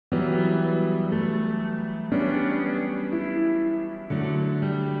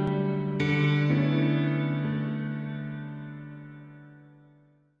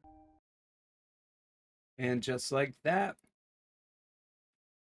And just like that,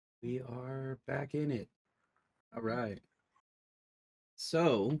 we are back in it. All right.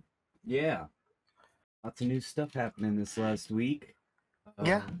 So, yeah, lots of new stuff happening this last week.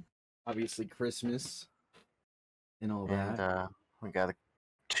 Yeah. Obviously, Christmas and all And that. we got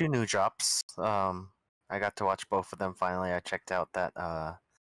two new drops. I got to watch both of them finally. I checked out that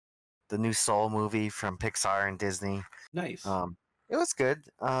the new Soul movie from Pixar and Disney. Nice. It was good.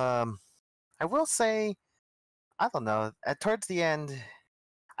 I will say, I don't know. Towards the end,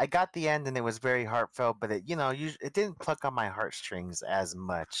 I got the end and it was very heartfelt, but it it didn't pluck on my heartstrings as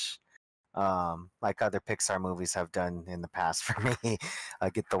much. Like other Pixar movies have done in the past for me.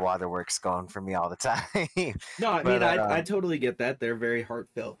 Get the waterworks going for me all the time. No, I But mean, I totally get that. They're very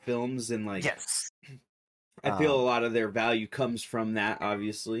heartfelt films, and like, yes, I feel a lot of their value comes from that,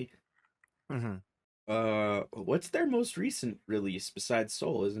 obviously. Mm-hmm. What's their most recent release besides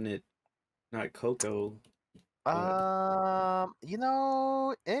Soul? Isn't it not Coco?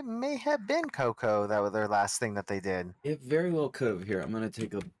 It may have been Coco. That was their last thing that they did. It very well could have. Here, I'm gonna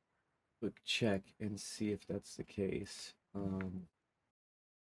take a quick check and see if that's the case.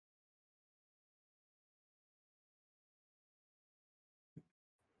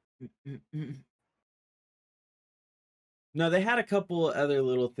 No, they had a couple other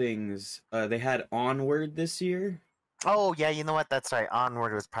little things. They had Onward this year. Oh yeah, you know what? That's right.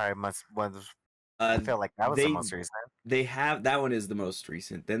 Onward was probably I feel like that was the most recent. They have that one is the most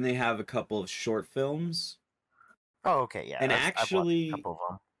recent. Then they have a couple of short films. Oh okay, yeah. And actually, I've watched a couple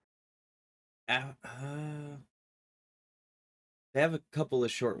of them. They have a couple of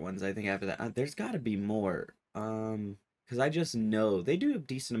short ones. I think after that, there's got to be more. Because I just know they do a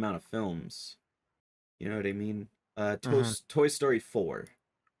decent amount of films. You know what I mean? Toy Story 4.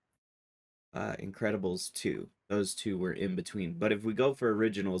 Incredibles 2. Those two were in between. But if we go for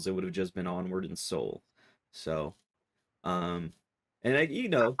originals, it would have just been Onward and Soul. So, and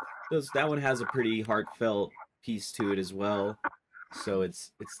that one has a pretty heartfelt piece to it as well. So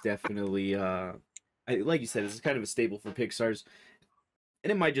it's definitely like you said, it's kind of a staple for Pixar's.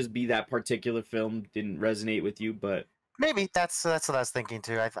 And it might just be that particular film didn't resonate with you, but maybe that's what I was thinking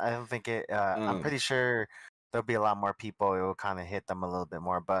too. I don't think it. I'm pretty sure there'll be a lot more people. It will kind of hit them a little bit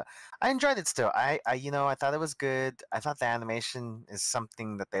more, but I enjoyed it still. I thought it was good. I thought the animation is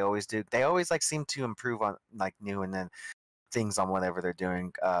something that they always do. They always like seem to improve on like new and then things on whatever they're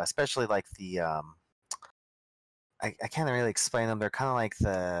doing. Especially like the I can't really explain them. They're kind of like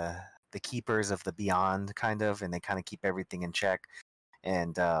the keepers of the beyond, kind of, and they kind of keep everything in check.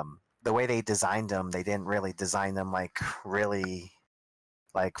 And the way they designed them, they didn't really design them like really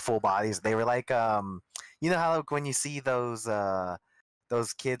like full bodies. They were like you know how like, when you see those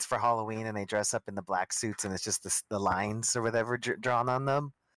kids for Halloween and they dress up in the black suits and it's just the lines or whatever drawn on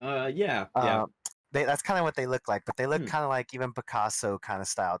them. Yeah. That's kind of what they look like, but they look kind of like even Picasso kind of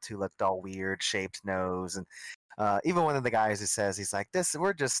style too. Looked all weird, shaped nose, and even one of the guys who says he's like this.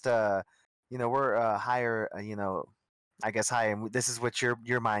 We're just we're higher. I guess high, and this is what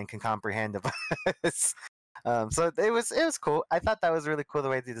your mind can comprehend of us. So it was cool. I thought that was really cool the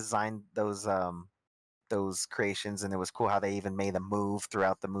way they designed those creations, and it was cool how they even made them move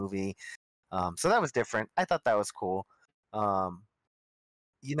throughout the movie. So that was different. I thought that was cool.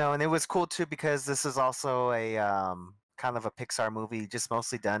 And it was cool too because this is also a kind of a Pixar movie, just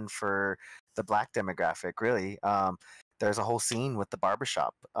mostly done for the Black demographic. Really, there's a whole scene with the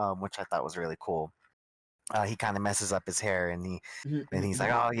barbershop, which I thought was really cool. He kind of messes up his hair, and he's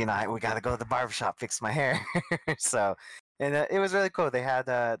like, "Oh, we got to go to the barbershop, fix my hair." So, and it was really cool. They had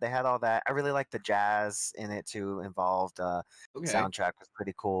all that. I really liked the jazz in it too. Involved. Soundtrack was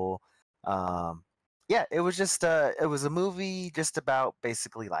pretty cool. Yeah, it was just it was a movie just about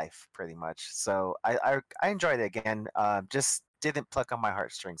basically life, pretty much. So I enjoyed it again. Just didn't pluck on my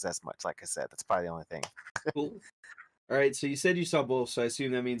heartstrings as much. Like I said, that's probably the only thing. Cool. All right, so you said you saw both, so I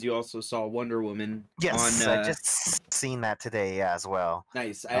assume that means you also saw Wonder Woman. Yes, I just seen that today as well.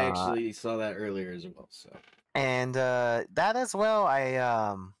 Nice. I actually saw that earlier as well. So. And that as well,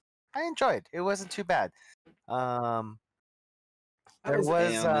 I enjoyed. It wasn't too bad. There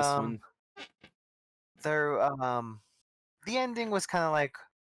was on this one. The ending was kind of like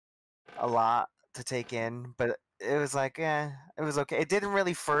a lot to take in, but it was like, it was okay. It didn't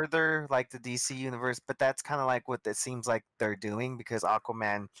really further like the DC universe, but that's kind of like what it seems like they're doing because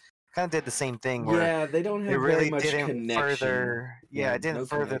Aquaman kind of did the same thing. Where they don't have really very much connection. It didn't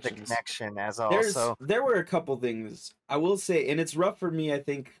further the connection as all. There were a couple things I will say, and it's rough for me. I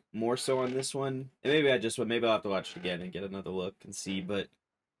think more so on this one, and maybe I'll have to watch it again and get another look and see. But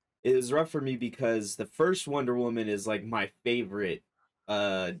it was rough for me because the first Wonder Woman is like my favorite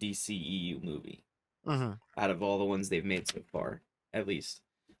DCEU movie. Mm-hmm. out of all the ones they've made so far, at least.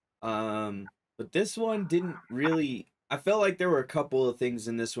 But this one didn't really. I felt like there were a couple of things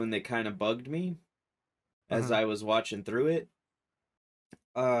in this one that kind of bugged me as Mm-hmm. I was watching through it.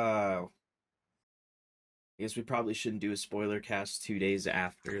 I guess we probably shouldn't do a spoiler cast 2 days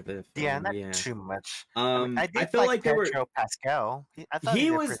after the Yeah, film. not Yeah. too much. I mean, I I did felt like like there were. Pedro Pascal. I thought he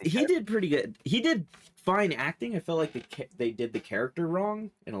did pretty He good. did pretty good. He did fine acting. I felt like they did the character wrong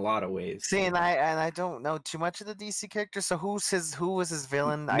in a lot of ways. See, and I don't know too much of the DC characters. So who was his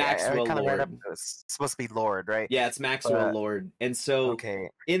villain? I Maxwell kind of read up. Lord. It was supposed to be Lord, right? Yeah, it's Maxwell But Lord. And so okay,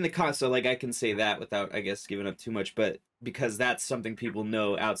 in the so like I can say that without I guess giving up too much, but because that's something people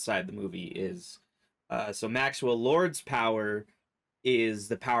know outside the movie is so Maxwell Lord's power is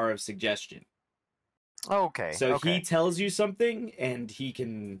the power of suggestion. okay, So okay. he tells you something and he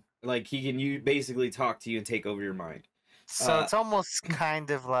can you basically talk to you and take over your mind. So it's almost kind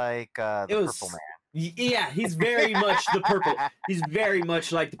of like the Purple Man. Yeah, he's very much the purple. He's very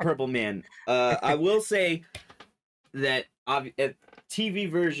much like the Purple Man. I will say that TV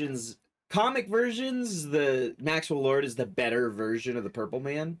versions, comic versions, the Maxwell Lord is the better version of the Purple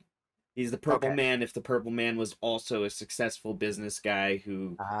Man. He's the Purple Man if the Purple Man was also a successful business guy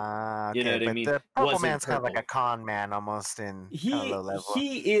who, Okay. you know what I But mean, the Purple wasn't Man's kind of like purple. a con man, almost in kind of low level.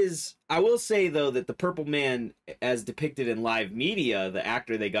 He is. I will say though that the Purple Man, as depicted in live media, the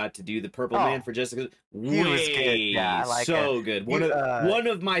actor they got to do the Purple Man for Jessica, he was good. Yeah, I like so it. good. One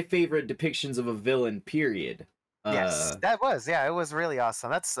of my favorite depictions of a villain. Period. Yes, that was. Yeah, it was really awesome.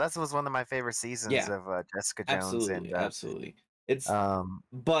 That was one of my favorite seasons of Jessica Jones. Absolutely, absolutely. It's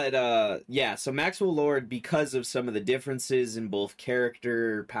yeah. So Maxwell Lord, because of some of the differences in both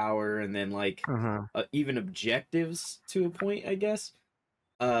character, power, and then like even objectives to a point, I guess.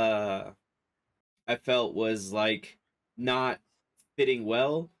 I felt was like not fitting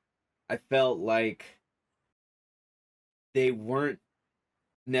well. I felt like they weren't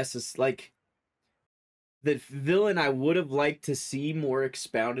like the villain I would have liked to see more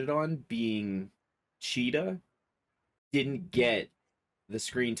expounded on, being Cheetah, didn't get the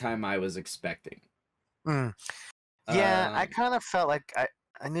screen time I was expecting. Yeah, I kind of felt like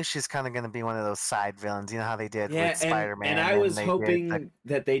I knew she's kind of going to be one of those side villains. You know how they did with Spider-Man. And I was hoping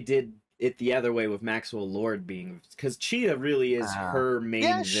that they did it the other way with Maxwell Lord being, because Cheetah really is her main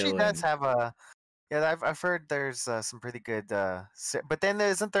villain. She does have a. Yeah, I've heard there's some pretty good. But then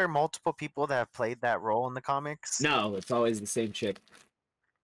isn't there multiple people that have played that role in the comics? No, it's always the same chick.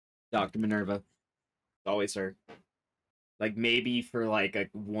 Dr. Minerva. It's always her. Like maybe for like a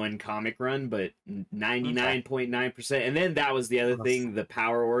one comic run, but 99.9%. And then that was the other thing. The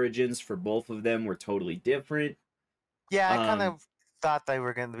power origins for both of them were totally different. Yeah, I kind of thought they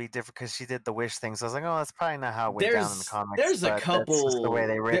were going to be different because she did the wish thing. So I was like, oh, that's probably not how it went down in the comics. There's a couple. That's just the way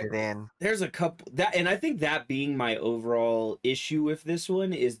they read it in. There's a couple and I think that being my overall issue with this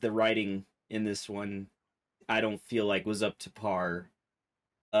one is the writing in this one. I don't feel like was up to par.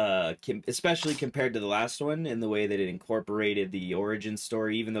 Especially compared to the last one, and the way that it incorporated the origin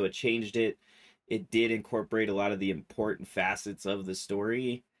story. Even though it changed it did incorporate a lot of the important facets of the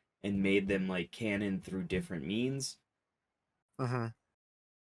story and made them like canon through different means. And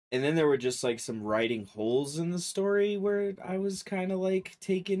then there were just like some writing holes in the story where I was kind of like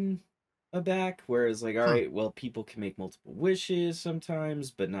taken aback, whereas like, all right, well, people can make multiple wishes sometimes,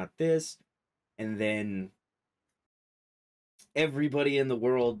 but not this. And then everybody in the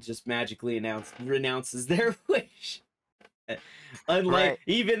world just magically renounces their wish. Unlike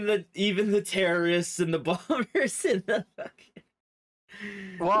even the terrorists and the bombers and the fucking...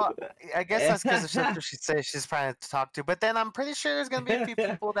 Well, I guess that's because that's what she says she's trying to talk to. But then I'm pretty sure there's going to be a few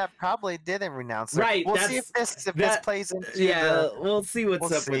people that probably didn't renounce her. Right. We'll see if this plays into we'll see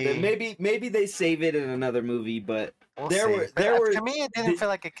what's up with it. Maybe they save it in another movie, but to me it didn't feel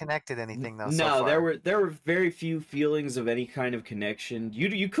like it connected anything though. No, there were very few feelings of any kind of connection.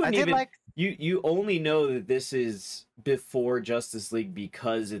 You couldn't even you only know that this is before Justice League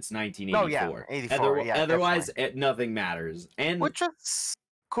because it's 1984. Oh yeah, 84. Otherwise, nothing matters. And which was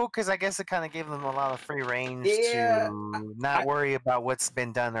cool because I guess it kind of gave them a lot of free range to not worry about what's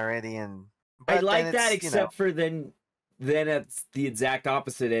been done already. I like that, except for then at the exact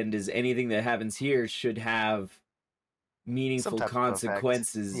opposite end is anything that happens here should have meaningful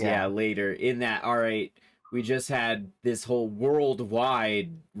consequences later. In that, all right, we just had this whole worldwide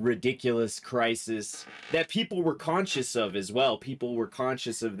ridiculous crisis that people were conscious of as well. People were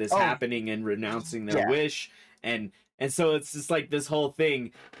conscious of this happening and renouncing their wish, and so it's just like this whole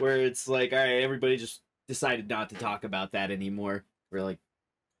thing where it's like, all right, everybody just decided not to talk about that anymore. We're like,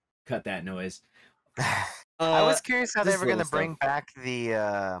 cut that noise. I was curious how they were going to bring back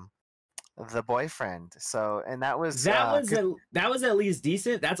the the boyfriend. So, and that was that was at least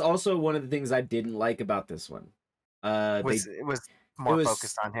decent. That's also one of the things I didn't like about this one. it was it more was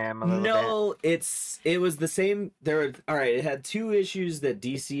focused on him a little bit. no, it was the same. There were all right. It had two issues that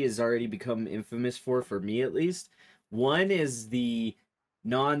DC has already become infamous for me at least. One is the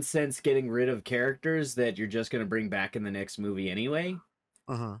nonsense getting rid of characters that you're just going to bring back in the next movie anyway.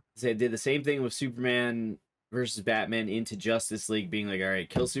 Mm-hmm. So they did the same thing with Superman versus Batman into Justice League, being like, all right,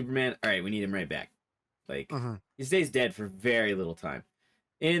 kill Superman. All right, we need him right back. Like, he stays dead for very little time.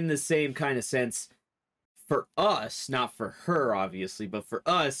 In the same kind of sense, for us, not for her, obviously, but for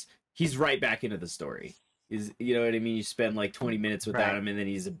us, he's right back into the story. You know what I mean? You spend like 20 minutes without him, and then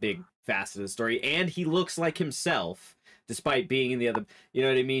he's a big facet of the story. And he looks like himself, despite being in the other... You know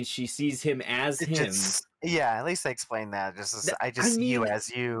what I mean? She sees him as him. Yeah, at least I explained that. I just see you as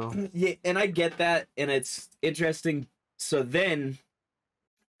you. Yeah, and I get that, and it's interesting. So then,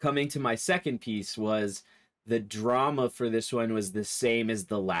 coming to my second piece was the drama for this one was the same as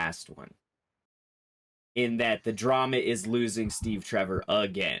the last one. In that the drama is losing Steve Trevor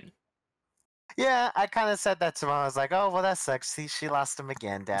again. Yeah, I kind of said that to him. I was like, "Oh, well, that sucks. See, she lost him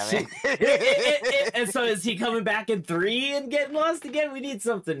again. Damn it!" And so is he coming back in 3 and getting lost again? We need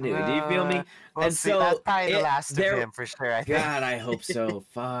something new. Do you feel me? And so that's probably the last of him for sure. I think. God, I hope so.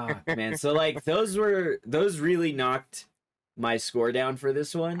 Fuck, man. So like those really knocked my score down for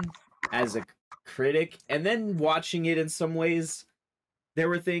this one as a critic, and then watching it in some ways, there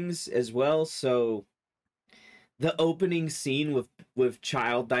were things as well. So the opening scene with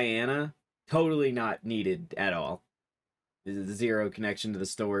child Diana. Totally not needed at all. Zero connection to the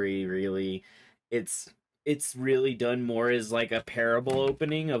story, really. It's really done more as like a parable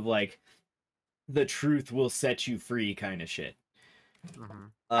opening of like the truth will set you free kind of shit.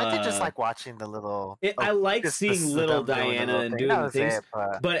 I did just like watching the little. I like seeing little Diana and doing things,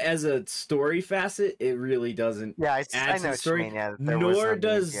 but as a story facet, it really doesn't. Yeah, add to the story. Yeah, nor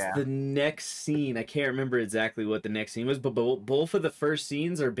does the next scene. I can't remember exactly what the next scene was, but both of the first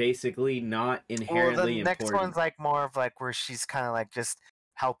scenes are basically not inherently important. The next one's like more of like where she's kind of like just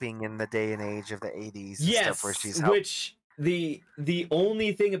helping in the day and age of the 80s. Yes, stuff where she's which the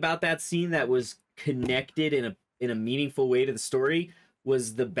only thing about that scene that was connected in a meaningful way to the story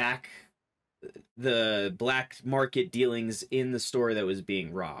was the black market dealings in the store that was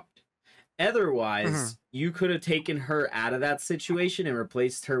being robbed. Otherwise, you could have taken her out of that situation and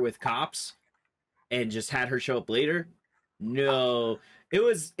replaced her with cops and just had her show up later. No,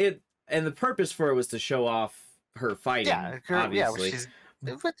 and the purpose for it was to show off her fighting. Obviously.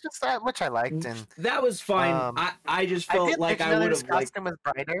 Which I liked, and that was fine. I just felt like I would have liked. Costume was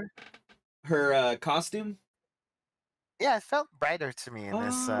brighter. Her costume. Yeah, it felt brighter to me in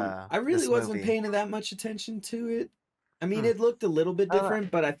this. I really wasn't paying that much attention to it. I mean, it looked a little bit different,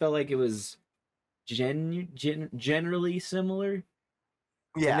 but I felt like it was generally similar.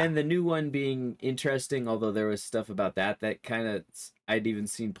 Yeah. And then the new one being interesting, although there was stuff about that kind of I'd even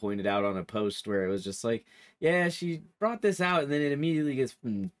seen pointed out on a post where it was just like, yeah, she brought this out, and then it immediately gets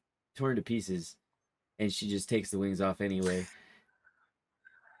torn to pieces, and she just takes the wings off anyway.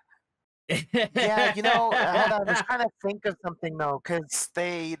 Yeah, I was trying to think of something though, because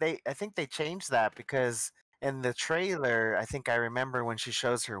I think they changed that, because in the trailer, I think I remember when she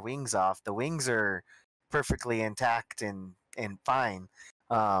shows her wings off, the wings are perfectly intact and fine.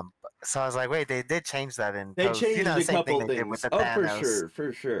 So I was like, wait, they did change that in they post. Changed the a same couple thing things. They did with the Thanos,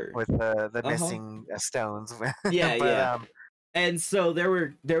 for sure, with the missing stones. Yeah, yeah. And so there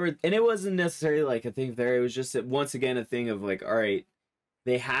were, and it wasn't necessarily like a thing there. It was just once again a thing of like, all right.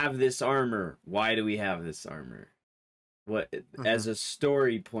 They have this armor. Why do we have this armor? What as a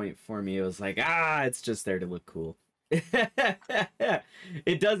story point for me, it was like, it's just there to look cool.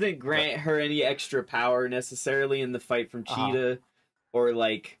 It doesn't grant her any extra power necessarily in the fight from Cheetah, or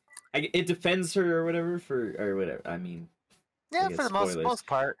like it defends her or whatever I mean, yeah, for the most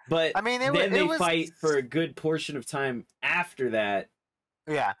part. But I mean, they fight for a good portion of time after that.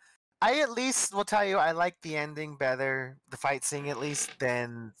 Yeah. I at least will tell you I like the ending better, the fight scene at least,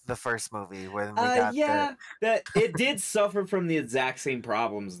 than the first movie when we got that it did suffer from the exact same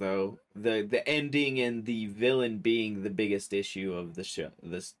problems though. The ending and the villain being the biggest issue of the show,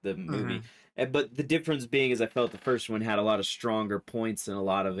 the movie. But the difference being is I felt the first one had a lot of stronger points in a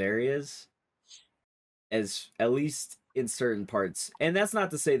lot of areas, as at least in certain parts. And that's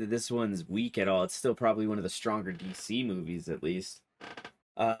not to say that this one's weak at all. It's still probably one of the stronger DC movies at least.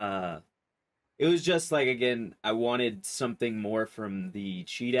 It was just like, again, I wanted something more from the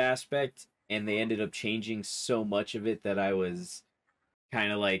cheat aspect, and they ended up changing so much of it that I was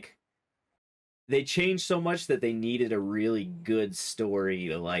kind of like, they changed so much that they needed a really good story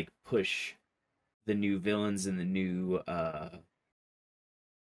to like push the new villains and the new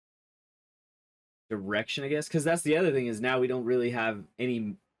direction, I guess. Because that's the other thing, is now we don't really have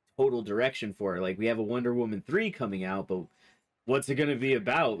any total direction for it. Like, we have a Wonder Woman 3 coming out, but what's it going to be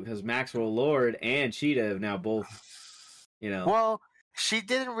about? Because Maxwell Lord and Cheetah have now both, Well, she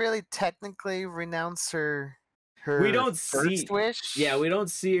didn't really technically renounce her we don't first wish. Yeah, we don't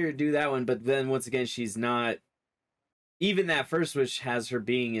see her do that one, but then once again, she's not. Even that first wish has her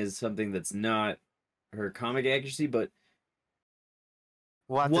being as something that's not her comic accuracy, but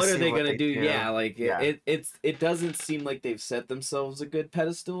what are they gonna do? Yeah, like it doesn't seem like they've set themselves a good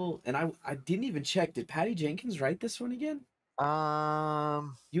pedestal. And I didn't even check. Did Patty Jenkins write this one again?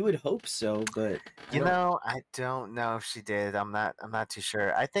 You would hope so, but I don't know if she did. I'm not too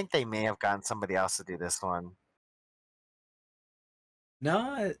sure. I think they may have gotten somebody else to do this one.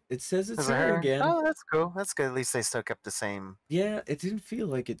 No, it says it's her again. Oh, that's cool. That's good. At least they still kept the same. Yeah, it didn't feel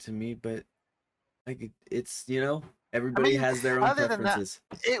like it to me, but like it's everybody has their own preferences.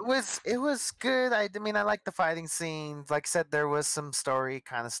 It was good. I mean, I like the fighting scenes. Like I said, there was some story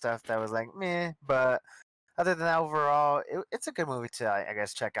kind of stuff that was like meh, but other than that, overall, it's a good movie to I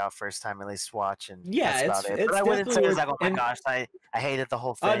guess check out first time, at least watch, and yeah, that's about it. But I wouldn't say it's like, oh my gosh, I hated the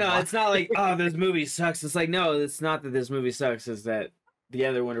whole thing. Oh no, it's not like this movie sucks. It's like, no, it's not that this movie sucks. It's that the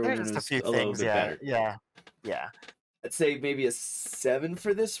other Wonder Woman was a little bit better. Yeah. I'd say maybe a 7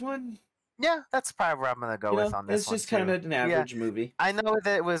 for this one. Yeah, that's probably where I'm gonna go with on this one. It's just kind of an average movie. I know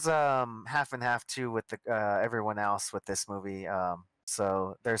that it was half and half too with the everyone else with this movie.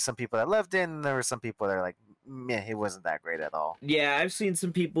 So there's some people that loved it, and there were some people that are like, meh, it wasn't that great at all. Yeah, I've seen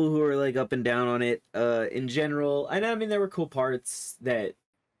some people who are like up and down on it. In general, I mean there were cool parts that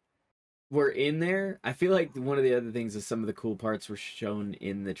were in there. I feel like one of the other things is some of the cool parts were shown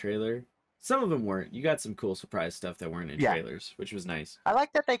in the trailer. Some of them weren't. You got some cool surprise stuff that weren't in trailers, which was nice. I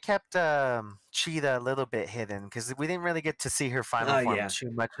like that they kept Cheetah a little bit hidden, because we didn't really get to see her final form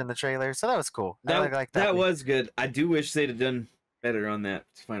too much in the trailer, so that was cool. That was good. I do wish they'd have done better on that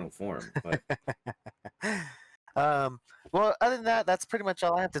final form. But well, other than that, that's pretty much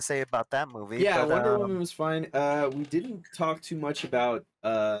all I have to say about that movie. Yeah, Wonder Woman was fine. We didn't talk too much about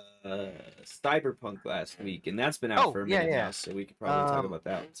Cyberpunk last week, and that's been out for a minute now, so we could probably talk about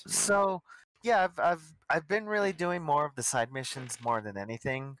that. So yeah, I've been really doing more of the side missions more than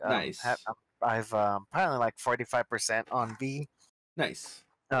anything. Nice. I've probably like 45% on V. Nice.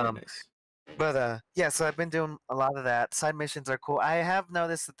 Nice. But yeah, so I've been doing a lot of that. Side missions are cool. I have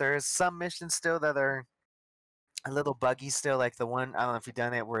noticed that there is some missions still that are a little buggy still, like the one, I don't know if you've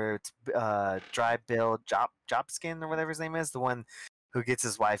done it, where it's Dry Bill Jopskin or whatever his name is, the one who gets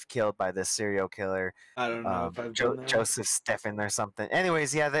his wife killed by this serial killer. I don't know if I've done that. Joseph Stephen or something.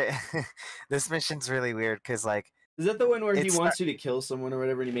 Anyways, yeah, this mission's really weird because, like, is that the one where he wants you to kill someone or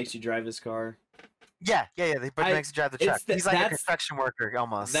whatever, and he makes you drive his car? Yeah. But he makes you drive the truck. He's like a construction worker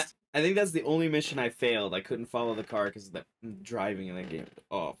almost. I think that's the only mission I failed. I couldn't follow the car because the driving in that game was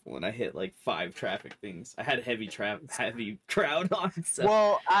awful, and I hit like 5 traffic things. I had a heavy crowd on. So.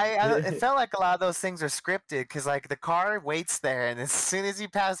 Well, it felt like a lot of those things are scripted because, like, the car waits there, and as soon as you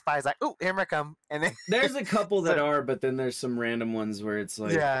pass by, it's like, "Oh, here I come!" And then there's a couple that are, but then there's some random ones where it's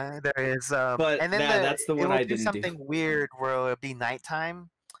like, yeah, there is. But and then that's the one I didn't do. Something weird where it'll be nighttime.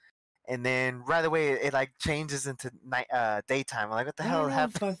 And then right away it like changes into daytime. I'm like, what the hell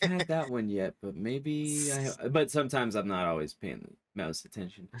happened? I don't know if I've had that one yet, but maybe I have. But sometimes I'm not always paying the most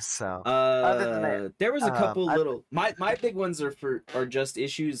attention. So other than that, there was a couple little. My big ones are just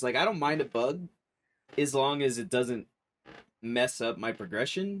issues. Like, I don't mind a bug as long as it doesn't mess up my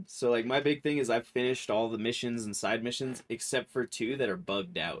progression. So like my big thing is I've finished all the missions and side missions except for 2 that are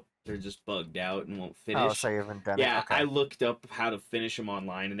bugged out. They're just bugged out and won't finish. Oh, so you haven't done it? Yeah, okay. I looked up how to finish them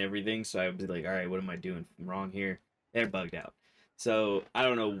online and everything, so I would be like, all right, what am I doing wrong here? They're bugged out. So, I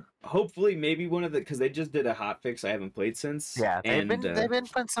don't know. Hopefully, maybe one of the... Because they just did a hot fix I haven't played since. Yeah, they've been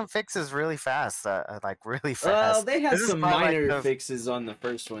putting some fixes really fast. Like, really fast. Well, they had some minor fixes on the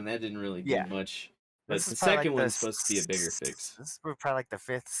first one. That didn't really do much. But the second one's supposed to be a bigger fix. This is probably like the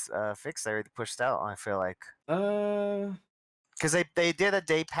 5th fix they already pushed out, I feel like. Because they did a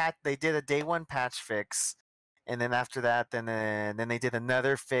day 1 patch fix, and then after that, then they did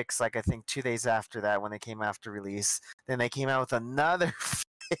another fix, like I think 2 days after that when they came after release. Then they came out with another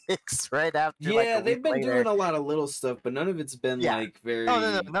fix right after. Yeah, like they've been doing a lot of little stuff, but none of it's been like very.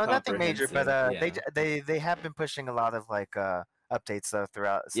 No, nothing major. But they have been pushing a lot of like updates though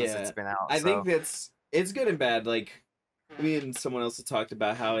throughout since it's been out. I think it's good and bad. Like me and someone else have talked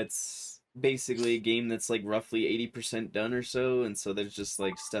about how it's basically a game that's like roughly 80% done or so, and so there's just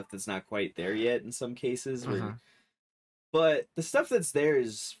like stuff that's not quite there yet in some cases where, but the stuff that's there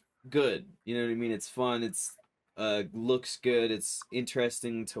is good. You know what I mean? It's fun. It's looks good. It's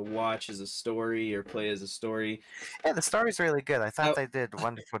interesting to watch as a story or play as a story. Yeah, the story's really good. I thought I, they did a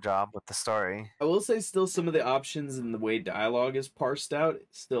wonderful job with the story. I will say, still some of the options and the way dialogue is parsed out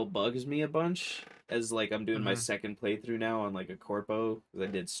still bugs me a bunch. As like I'm doing my second playthrough now on like a corpo because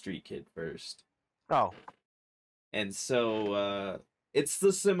I did Street Kid first. Oh, And so it's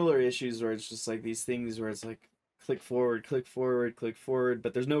the similar issues where it's just like these things where it's like click forward, click forward, click forward,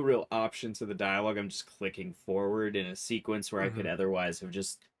 but there's no real option to the dialogue. I'm just clicking forward in a sequence where I could otherwise have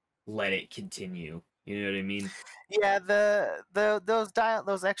just let it continue. You know what I mean? yeah.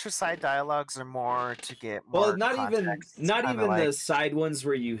 Those extra side dialogues are more to get Well, more context. It's not kinda even like, the side ones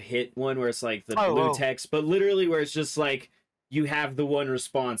where you hit one where it's like the blue oh, text, but literally where it's just like you have the one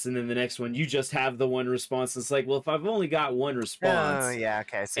response and then the next one you just have the one response. It's like, well, if I've only got one response, oh, yeah,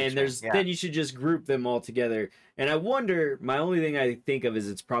 okay. I see what and you mean. there's then you should just group them all together. And I wonder, my only thing I think of is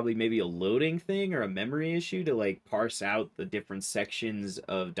it's probably maybe a loading thing or a memory issue to like parse out the different sections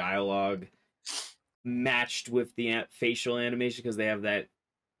of dialogue matched with the facial animation because they have that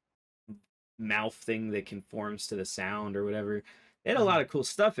mouth thing that conforms to the sound or whatever. They had a lot of cool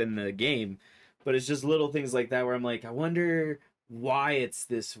stuff in the game, but it's just little things like that where I'm like, I wonder why it's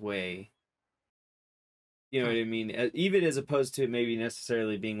this way. You know what I mean? Even as opposed to maybe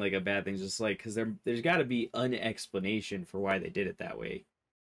necessarily being like a bad thing, just like because there's got to be an explanation for why they did it that way.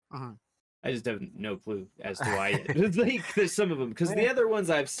 I just have no clue as to why. It's like there's some of them because the other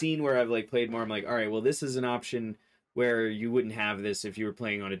ones I've seen where I've like played more, I'm like, all right, well, this is an option where you wouldn't have this if you were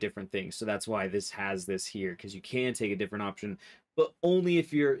playing on a different thing. So that's why this has this here because you can take a different option, but only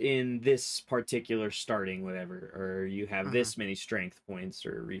if you're in this particular starting whatever, or you have this many strength points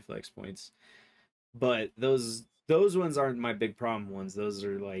or reflex points. But those ones aren't my big problem ones. Those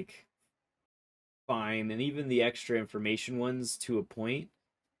are like fine, and even the extra information ones to a point.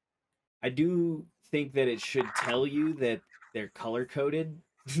 I do think that it should tell you that they're color coded.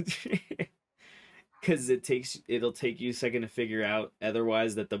 Because it'll take you a second to figure out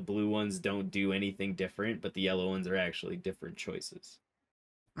otherwise that the blue ones don't do anything different, but the yellow ones are actually different choices.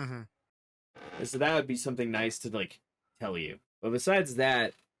 And so that would be something nice to like tell you. But besides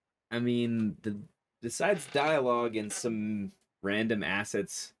that, I mean, besides dialogue and some random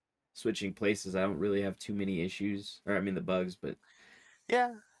assets switching places, I don't really have too many issues. Or I mean the bugs, but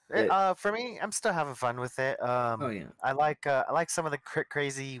yeah. For me, I'm still having fun with it. oh yeah, I like some of the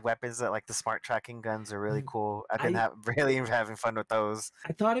crazy weapons that like the smart tracking guns are really cool. I've been really having fun with those.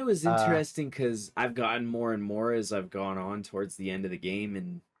 I thought it was interesting because I've gotten more and more as I've gone on towards the end of the game,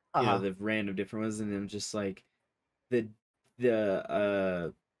 and you know the random different ones, and I'm just like the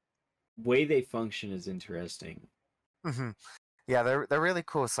way they function is interesting. Yeah, they're really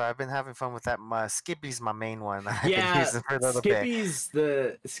cool. So I've been having fun with that. Skippy's my main one. I've Yeah, been using for a little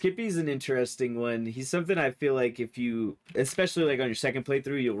bit. Skippy's an interesting one. He's something I feel like if you, especially like on your second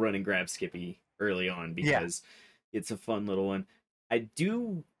playthrough, you'll run and grab Skippy early on because it's a fun little one. I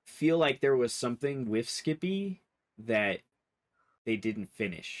do feel like there was something with Skippy that they didn't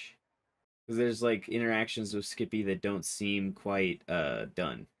finish because there's like interactions with Skippy that don't seem quite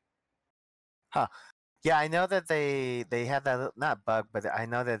done. Huh. Yeah, I know that they had that, not bug, but I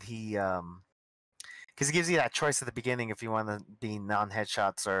know that he because he gives you that choice at the beginning if you want to be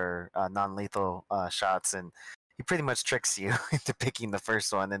non-headshots or non-lethal shots, and he pretty much tricks you into picking the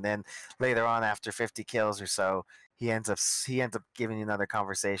first one, and then later on after 50 kills or so, he ends up giving you another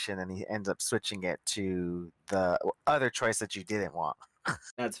conversation, and he ends up switching it to the other choice that you didn't want.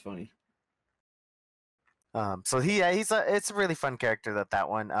 That's funny. So it's a really fun character that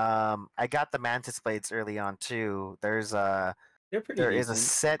one. I got the Mantis Blades early on too. There is a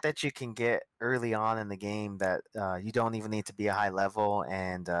set that you can get early on in the game that you don't even need to be a high level,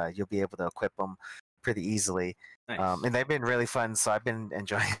 and you'll be able to equip them pretty easily. Nice. And they've been really fun, so I've been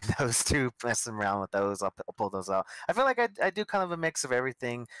enjoying those too, messing around with those. I'll pull those out. I feel like I do kind of a mix of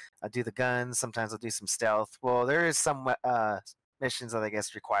everything. I do the guns. Sometimes I'll do some stealth. Well, there is some missions that I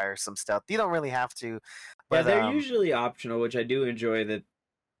guess require some stealth. You don't really have to. But, yeah, they're usually optional, which I do enjoy that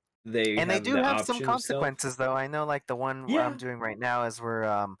they do have some consequences though. I know like the one I'm doing right now is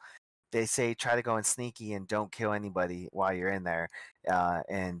where they say try to go in sneaky and don't kill anybody while you're in there.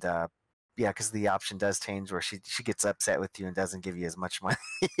 Because the option does change where she gets upset with you and doesn't give you as much money.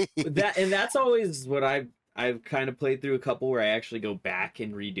 That's always what I've kind of played through a couple where I actually go back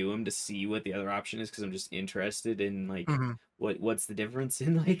and redo them to see what the other option is because I'm just interested in like Mhm. what's the difference.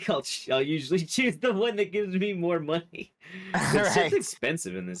 And like I'll usually choose the one that gives me more money because shit's Right.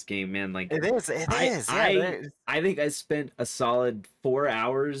 expensive in this game, man. Like It is. It I is. Yeah. I I think I spent a solid 4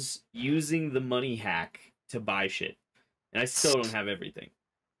 hours using the money hack to buy shit, and I still don't have everything.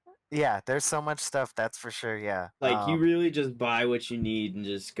 Yeah. There's so much stuff. That's for sure. Yeah. Like you really just buy what you need and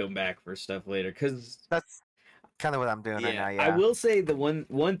just go back for stuff later. Cause That's kind of what I'm doing right yeah, now. I Yeah. will say the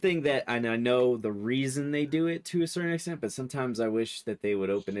one thing that and I know the reason they do it to a certain extent, but sometimes I wish that they would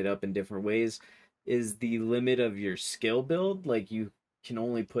open it up in different ways. Is the limit of your skill build? Like you can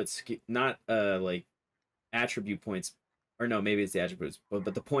only put not like attribute points, or no, maybe it's the attributes, but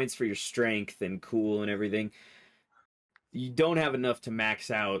the points for your strength and cool and everything. You don't have enough to max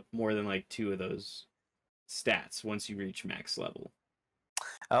out more than like 2 of those stats once you reach max level.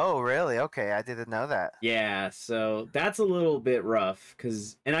 Oh, really? Okay. I didn't know that. Yeah, so that's a little bit rough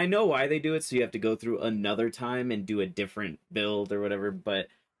cuz and I know why they do it, so you have to go through another time and do a different build or whatever, but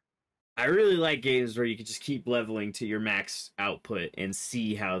I really like games where you can just keep leveling to your max output and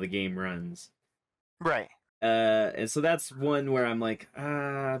see how the game runs. Right. And so that's one where I'm like,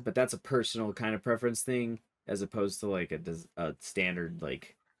 but that's a personal kind of preference thing as opposed to like a standard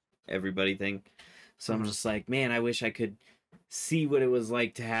like everybody thing. So I'm just like, man, I wish I could see what it was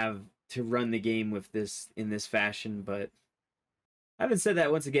like to have to run the game with this in this fashion, but having said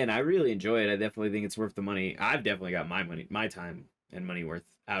that, once again, I really enjoy it. I definitely think it's worth the money. I've definitely got my time and money worth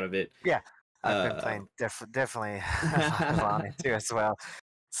out of it. Yeah. I've been playing definitely a lot on it too as well.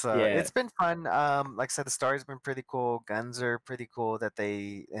 So Yeah. it's been fun. Like I said, the story's been pretty cool. Guns are pretty cool that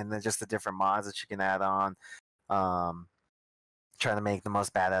and then just the different mods that you can add on. Um, Trying to make the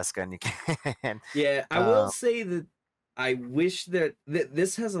most badass gun you can. Yeah, I will say that I wish that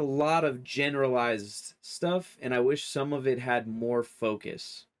this has a lot of generalized stuff, and I wish some of it had more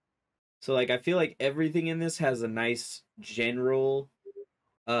focus. So, like, I feel like everything in this has a nice general,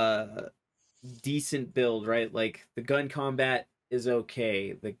 decent build, right? Like the gun combat is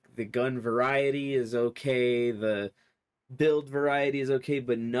okay, the gun variety is okay, the build variety is okay,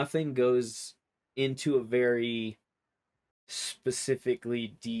 but nothing goes into a very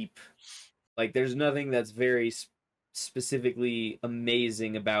specifically deep, like there's nothing that's very specifically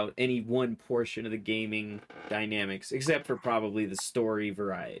amazing about any one portion of the gaming dynamics except for probably the story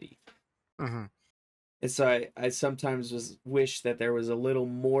variety. Mm-hmm. And so I sometimes wish that there was a little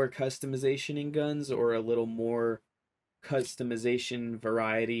more customization in guns or a little more customization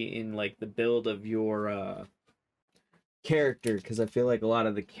variety in like the build of your character, because I feel like a lot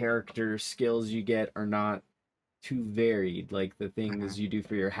of the character skills you get are not too varied, like the things you do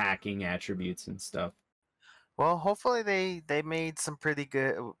for your hacking attributes and stuff. Well, hopefully they made some pretty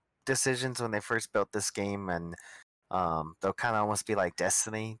good decisions when they first built this game, and they'll kind of almost be like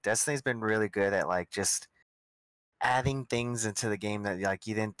Destiny. Destiny's been really good at like just adding things into the game that like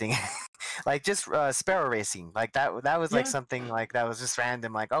you didn't think, like just sparrow racing, like that was like Yeah. something like that was just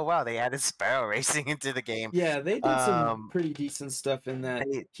random. Like, oh wow, they added sparrow racing into the game. Yeah, they did some pretty decent stuff in that,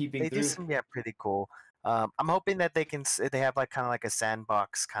 keeping They do through. some pretty cool. I'm hoping that they have like kind of like a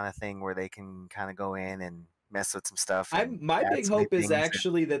sandbox kind of thing where they can kind of go in and mess with some stuff. My add big some new hope is things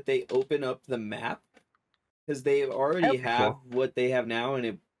actually that they open up the map, because they already That'd be have cool. what they have now,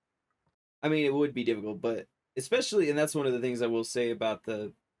 and I mean, it would be difficult, but especially, and that's one of the things I will say about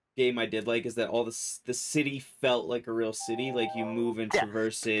the game I did like, is that all the city felt like a real city. Like you move and Yeah,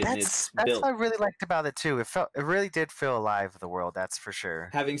 traverse it, and it's that's built. what I really liked about it too. It really did feel alive, the world. That's for sure.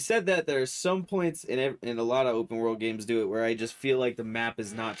 Having said that, there are some points in a lot of open world games do it where I just feel like the map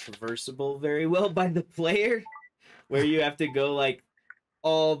is not traversable very well by the player, where you have to go like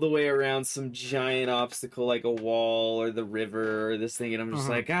all the way around some giant obstacle like a wall or the river or this thing, and I'm just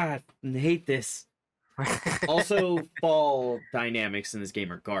like, God, I hate this. Also, fall dynamics in this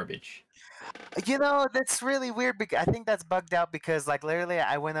game are garbage. You know, that's really weird because I think that's bugged out because like literally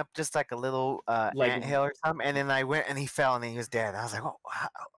I went up just like a little Like, anthill or something, and then I went and he fell and he was dead. I was like, oh, I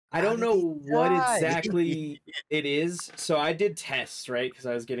how don't did know he what die? exactly it is. So I did tests, right? Because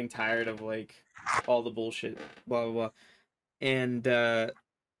I was getting tired of like all the bullshit, blah blah blah. And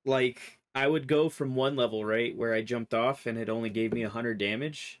like I would go from one level, right, where I jumped off and it only gave me 100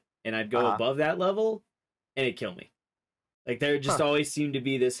 damage, and I'd go above that level and it'd kill me. Like there just always seemed to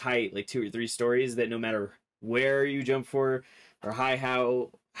be this height, like 2 or 3 stories, that no matter where you jump for or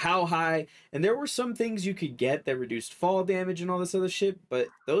how high, and there were some things you could get that reduced fall damage and all this other shit, but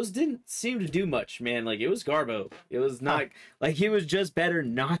those didn't seem to do much, man. Like it was garbo. It was not like it was just better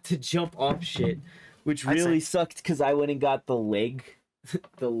not to jump off shit, which really sucked because I went and got the leg,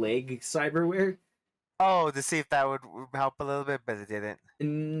 the leg cyberware. Oh, to see if that would help a little bit, but it didn't.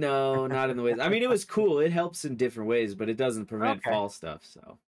 No, not in the ways. I mean, it was cool. It helps in different ways, but it doesn't prevent Okay, fall stuff.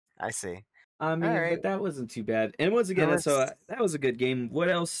 So, I see. I All mean, right. but that wasn't too bad. And once It again, was. that was a good game. What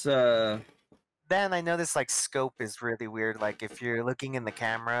else? Then I noticed like scope is really weird. Like if you're looking in the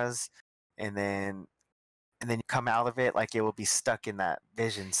cameras, and then you come out of it, like it will be stuck in that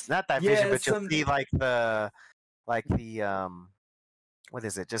vision. Not that vision, Yeah, but you'll some see like the what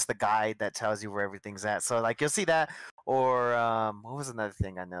is it? Just the guide that tells you where everything's at. So like you'll see that, or what was another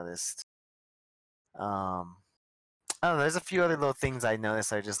thing I noticed? Um, I don't know. There's a few other little things I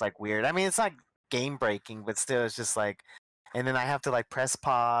noticed that are just like weird. I mean, it's not game breaking, but still, it's just like. And then I have to like press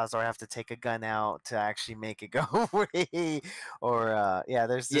pause, or I have to take a gun out to actually make it go away. Or yeah,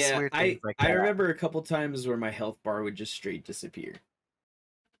 there's just Yeah, weird things like I that. remember a couple times where my health bar would just straight disappear.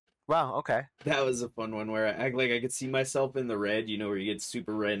 Wow. Okay. That was a fun one where I could see myself in the red, where you get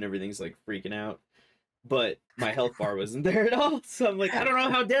super red and everything's like freaking out. But my health bar wasn't there at all. So I'm like, I don't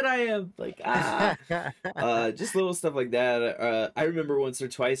know how dead I am. Like, just little stuff like that. I remember once or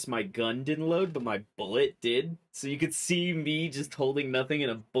twice my gun didn't load, but my bullet did. So you could see me just holding nothing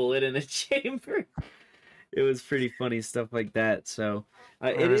and a bullet in a chamber. It was pretty funny stuff like that. So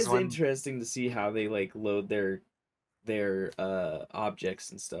There it was is one. interesting to see how they like load their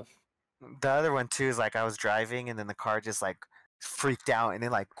objects and stuff. The other one too is like I was driving and then the car just like freaked out and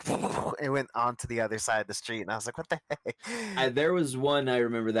then like it went onto the other side of the street and I was like, what the heck? There was one I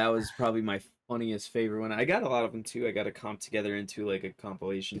remember that was probably my funniest favorite one. I got a lot of them too. I got to comp together into like a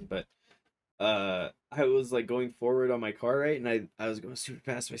compilation, but I was like going forward on my car, right, and I was going super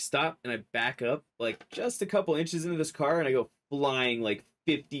fast, so I stop and I back up like just a couple inches into this car and I go flying like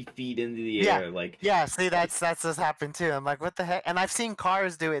 50 feet into the Yeah, air. Like, yeah. See, that's just happened too. I'm like, what the heck? And I've seen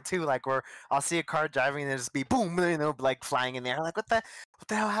cars do it too. Like where I'll see a car driving and it just be boom, like flying in the air. Like what the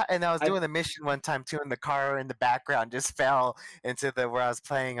hell? And I was I doing a mission one time too, and the car in the background just fell into the where I was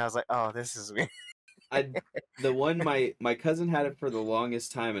playing. I was like, oh, this is weird. I the one my cousin had it for the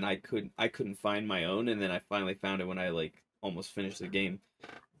longest time and I couldn't find my own, and then I finally found it when I like almost finished the game.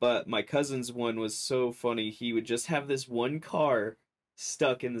 But my cousin's one was so funny. He would just have this one car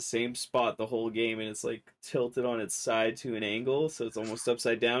stuck in the same spot the whole game, and it's like tilted on its side to an angle, so it's almost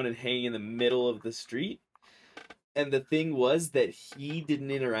upside down and hanging in the middle of the street. And the thing was that he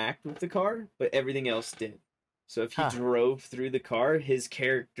didn't interact with the car, but everything else did. So if he Huh. drove through the car, his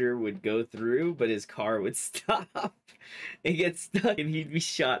character would go through, but his car would stop and get stuck, and he'd be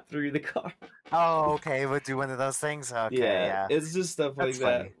shot through the car. Oh, okay. We'll do one of those things. Okay, Yeah, yeah, it's just stuff like that's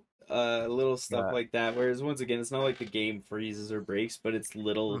that. funny. Little stuff Yeah. like that. Whereas once again, it's not like the game freezes or breaks, but it's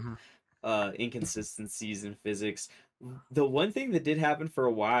little Hmm. inconsistencies in physics. The one thing that did happen for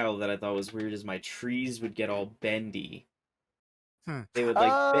a while that I thought was weird is my trees would get all bendy. Hmm. They would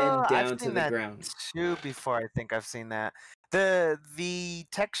like Oh, bend I've down to seen the that ground. too before. I think I've seen that. The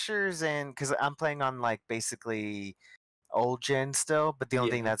textures and because I'm playing on like basically old gen still, but the only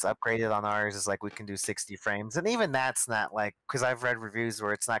thing Yeah. that's upgraded on ours is like we can do 60 frames, and even that's not like because I've read reviews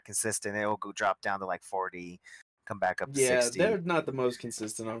where it's not consistent. It will go drop down to like 40, come back up to Yeah, 60. they're not the most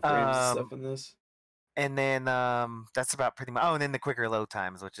consistent on frames and Um, stuff in this. and then that's about pretty much. Oh, and then the quicker load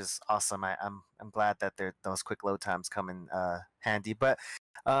times, which is awesome. I'm glad that those quick load times come in handy. But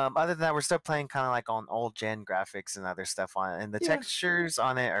other than that, we're still playing kind of like on old gen graphics and other stuff on it, and the Yeah. textures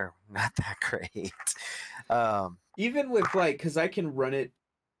on it are not that great. um, Even with like, because I can run it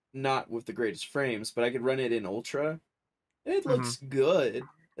not with the greatest frames, but I could run it in ultra. It mhm. looks good.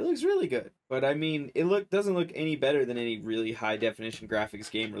 It looks really good. But I mean, it doesn't look any better than any really high definition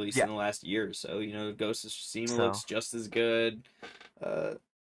graphics game released Yeah. in the last year or so. Ghost of Tsushima So looks just as good. Uh,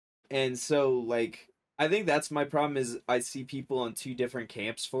 and so like I think that's my problem is I see people on two different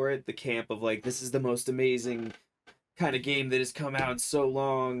camps for it. The camp of like this is the most amazing kind of game that has come out in so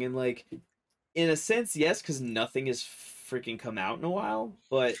long, and like in a sense, yes, because nothing has freaking come out in a while,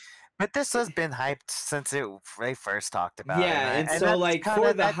 but but this has been hyped since they first talked about it, yeah, and and so that's like kind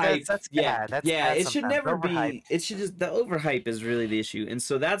for of the hype, that's yeah, bad. That's yeah, bad it should sometimes. never Overhyped. be. It should just the overhype is really the issue, and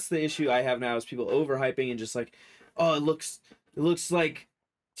so that's the issue I have now is people overhyping and just like, oh, it looks like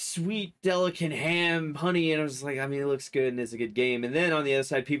sweet, delicate ham, honey, and I was like, I mean, it looks good and it's a good game, and then on the other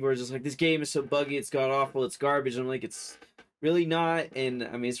side, people are just like, this game is so buggy, it's god awful, it's garbage. I'm like, it's really not, and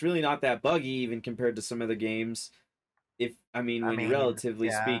I mean, it's really not that buggy even compared to some other games. If I mean, I when mean, relatively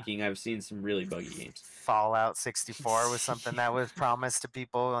yeah. speaking, I've seen some really buggy games. Fallout 64 was something that was promised to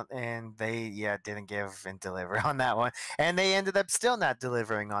people, and they didn't give and deliver on that one, and they ended up still not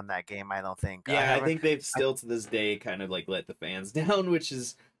delivering on that game. I don't think I Yeah, I haven't. think they've I, still to this day kind of like let the fans down, which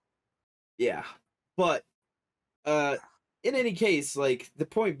is yeah. But uh in any case, like the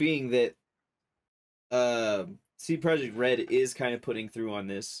point being that CD Projekt Red is kind of putting through on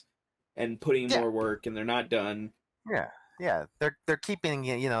this and putting Yeah, more work, and they're not done. yeah, yeah. They're keeping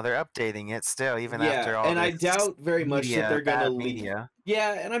it. You know, they're updating it still, even Yeah, after all and I this doubt very much that media, they're gonna bad leave. media.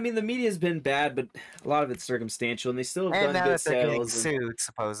 Yeah, and I mean the media's been bad, but a lot of it's circumstantial, and they still have And done now good that they're getting sales. And sued,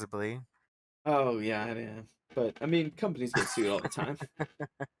 supposedly. oh yeah, yeah. But I mean, companies get sued all the time.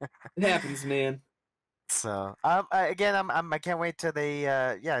 It happens, man. So, again, I can't wait till they,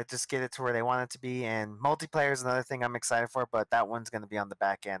 yeah, just get it to where they want it to be. And multiplayer is another thing I'm excited for, but that one's going to be on the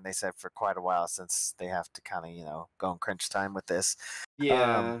back end. They said for quite a while since they have to kind of, go in crunch time with this. Um,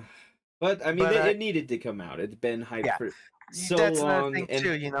 Yeah, but I mean, but it needed to come out. It's been hyped yeah, for so that's another long, thing and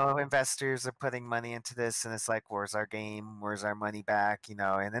too. Investors are putting money into this, and it's like, where's our game? Where's our money back? And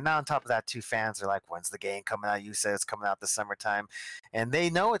then on top of that, too, fans are like, when's the game coming out? You said it's coming out this summertime, and they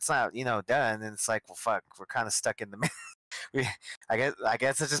know it's not, done. And it's like, well, fuck, we're kind of stuck in the middle. I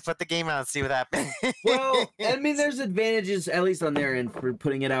guess let's just put the game out and see what happens. well, I mean, there's advantages at least on their end for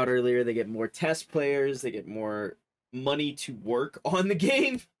putting it out earlier. They get more test players. They get more money to work on the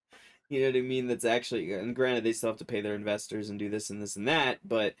game. You know what I mean? That's actually, and granted, they still have to pay their investors and do this and this and that,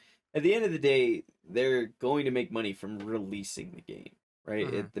 but at the end of the day, they're going to make money from releasing the game, right?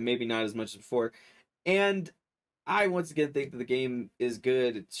 Mhm. Maybe not as much as before. And I once again think that the game is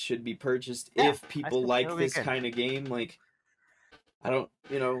good. It should be purchased Yeah, if I people think like it'll be this good. kind of game. Like, I don't,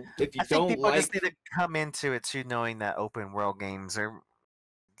 if you I think don't people just need like, to come into it too, knowing that open world games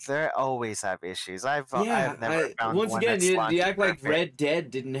they always have issues. yeah, I've never found once one again, that's do you launched act like perfect. Red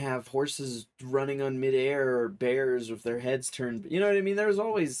Dead didn't have horses running on midair or bears with their heads turned? You know what I mean? There's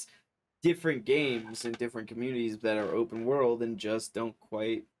always different games and different communities that are open world and just don't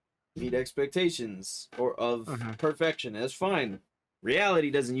quite meet expectations or of Mhm. perfection. That's fine.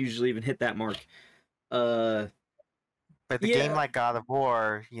 Reality doesn't usually even hit that mark. Uh, But the game yeah, like God of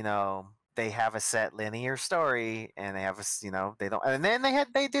War, they have a set linear story, and they have they don't, and then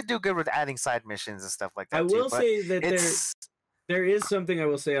they did do good with adding side missions and stuff like I that too. will But say that it's there is something I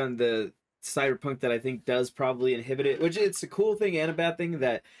will say on the Cyberpunk that I think does probably inhibit it, which it's a cool thing and a bad thing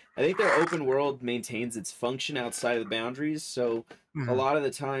that I think their open world maintains its function outside of the boundaries. So a Mhm. lot of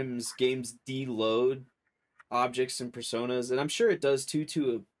the times games deload objects and personas, and I'm sure it does too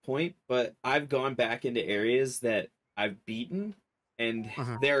to a point, but I've gone back into areas that I've beaten and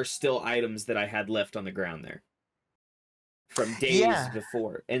Mhm. there are still items that I had left on the ground there from days Yeah,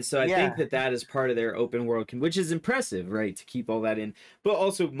 before. And so I think yeah. that that is part of their open world, which is impressive, right? To keep all that in, but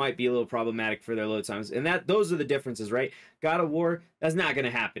also might be a little problematic for their load times. And those are the differences, right? God of War, that's not going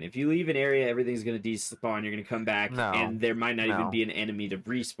to happen. If you leave an area, everything's going to despawn. You're going to come back, No, and there might not even no. be an enemy to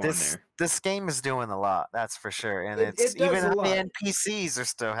respawn This there. this game is doing a lot, that's for sure. And it's It does even a the lot. NPCs are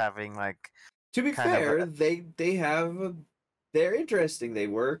still having like To be kind of fair, they have they're interesting. They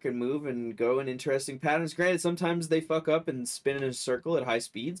work and move and go in interesting patterns. Granted, sometimes they fuck up and spin in a circle at high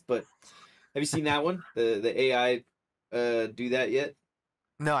speeds, but have you seen that one? The AI do that yet?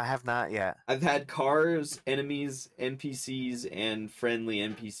 no, I have not yet. I've had cars, enemies, NPCs, and friendly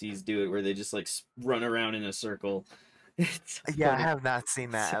NPCs do it where they just like run around in a circle. It's so Yeah, I funny. have not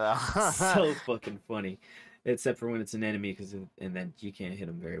seen that So, at all. so fucking funny. Except for when it's an enemy, and then you can't hit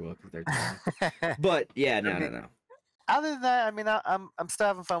them very well because they're tiny. But yeah, I no, no, mean, no. other than that, I mean, I'm still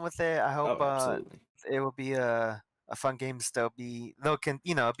having fun with it. I hope Oh, absolutely. it will be a fun game to still be. They'll can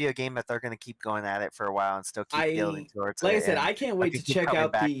be a game that they're going to keep going at it for a while and still keep building I towards like I it, said, and I can't I wait can to keep check coming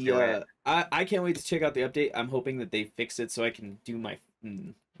out back the to it. I can't wait to check out the update. I'm hoping that they fix it so I can do my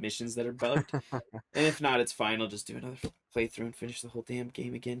missions that are bugged. And if not, it's fine. I'll just do another playthrough and finish the whole damn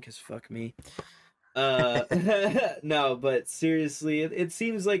game again cuz fuck me. Uh no, but seriously, it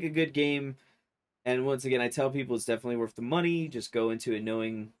seems like a good game. And once again, I tell people it's definitely worth the money. Just go into it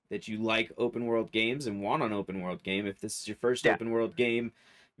knowing that you like open world games and want an open world game. If this is your first Yeah, open world game,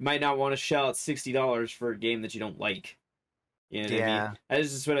 you might not want to shell out $60 for a game that you don't like. You know what I mean? yeah. That's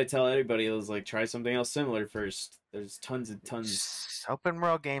just what I tell everybody. Is like try something else similar first. There's tons and tons. Open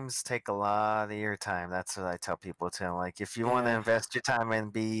world games take a lot of your time. That's what I tell people too. I'm like, if you want to Yeah. invest your time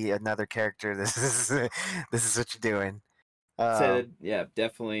and be another character, this is what you're doing. Said yeah,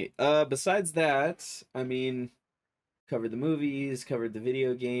 definitely. Besides that, I mean, covered the movies, covered the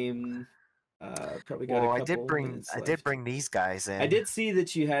video game. Probably got a Well, couple minutes I did left. bring these guys I in. did see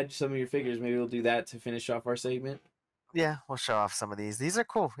that you had some of your figures. Maybe we'll do that to finish off our segment. Yeah, we'll show off some of these. These are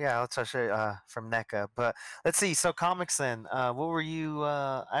cool. Yeah, I'll show you from NECA. But let's see. So comics then. What were you?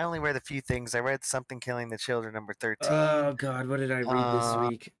 I only read a few things. I read Something Killing the Children number 13. Oh God, what did I read this Uh,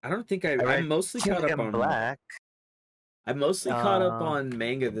 week? I don't think I. I read I'm mostly caught up Kingdom on. Black. I'm mostly caught up Uh, on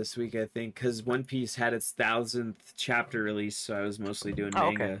manga this week. I think because One Piece had its 1000th chapter release, so I was mostly doing oh,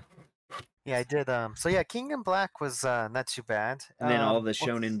 okay. manga. Yeah, I did. So yeah, Kingdom Black was not too bad. And then all the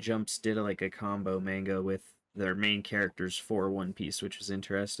Shonen Jumps did like a combo manga with their main characters for One Piece, which was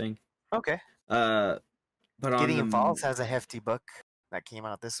interesting. Okay. Uh, but on Gideon the Falls has a hefty book that came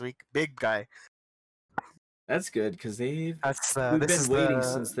out this week. Big guy. that's good because we've This been is waiting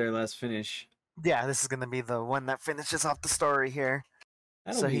since their last finish. yeah, this is gonna be the one that finishes off the story here.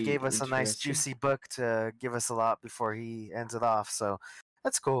 That'll So he be gave us a nice interesting. juicy book to give us a lot before he ends it off. So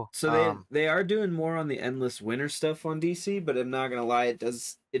that's cool. So they are doing more on the Endless Winter stuff on DC, but I'm not gonna lie,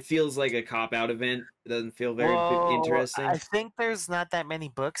 it feels like a cop out event. It doesn't feel very interesting. I think there's not that many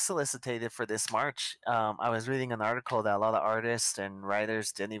books solicited for this March. I was reading an article that a lot of artists and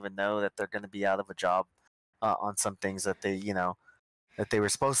writers didn't even know that they're going to be out of a job on some things that they were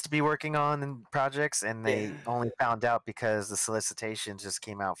supposed to be working on in projects, and they only found out because the solicitation just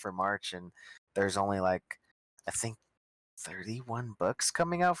came out for March, and there's only like I think 31 books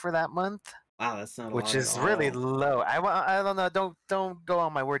coming out for that month. Wow, that's not a Which lot is at really all. low. I don't know. Don't go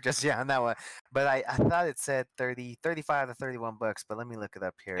on my word just yet on that one. But I thought it said 35 to 31 books. But let me look it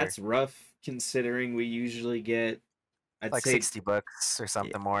up here. That's rough considering we usually get, I'd Like say 60 books or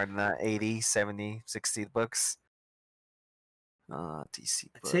something more than that. 80, 70, 60 books. DC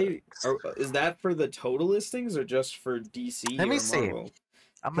I'd books. say, is that for the total listings or just for DC Let me or see. Marvel?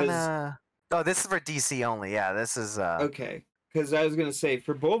 I'm gonna. Oh, this is for DC only. Yeah, this is. Okay, because I was gonna say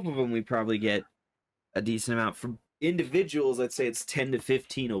for both of them we probably get a decent amount. For individuals, I'd say it's 10 to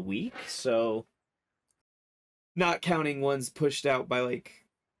 15 a week. So, not counting ones pushed out by like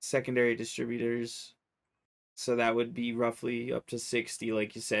secondary distributors. So that would be roughly up to 60,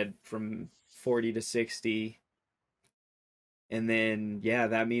 like you said, from 40 to 60. And then, yeah,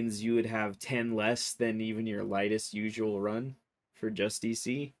 that means you would have 10 less than even your lightest usual run for just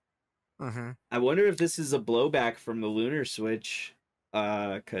DC. Mm-hmm. I wonder if this is a blowback from the Lunar Switch.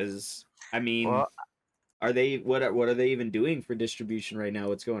 Because, I mean, Well, what are they even doing for distribution right now?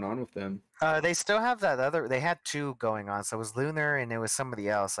 What's going on with them? they still have that other. They had two going on. So it was Lunar and it was somebody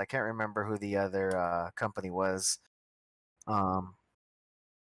else. I can't remember who the other company was.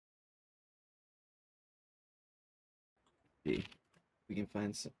 See, we can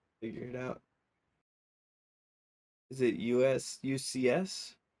figure it out. Is it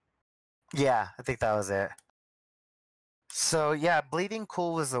UCS? Yeah, I think that was it. So yeah, Bleeding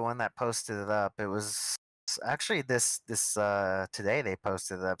Cool was the one that posted it up. It was actually this today they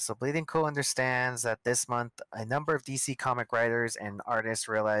posted it up. So Bleeding Cool understands that this month a number of DC comic writers and artists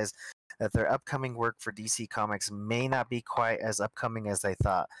realize that their upcoming work for DC Comics may not be quite as upcoming as they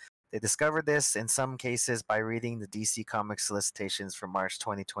thought. They discovered this in some cases by reading the DC Comics solicitations for March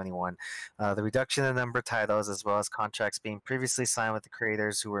 2021. The reduction in the number of titles, as well as contracts being previously signed with the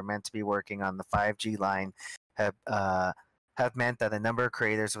creators who were meant to be working on the 5G line, have meant that a number of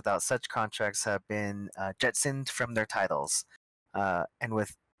creators without such contracts have been jettisoned from their titles, and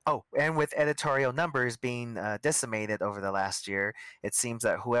with editorial numbers being decimated over the last year, it seems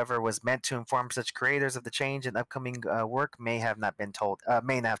that whoever was meant to inform such creators of the change in upcoming work may not have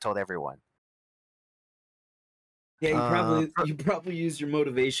told everyone. Yeah, you probably use your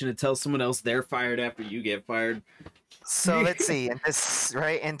motivation to tell someone else they're fired after you get fired. So let's see. In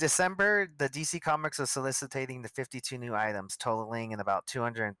December, the DC Comics was soliciting the 52 new items, totaling in about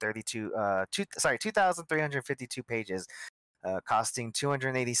 2,352 pages, costing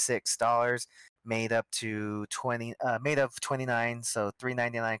 $286, made of 29, so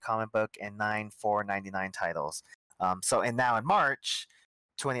 $3.99 comic book and 9 $4.99 titles. And now in March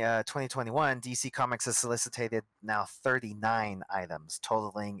 2021, DC Comics has solicited now 39 items,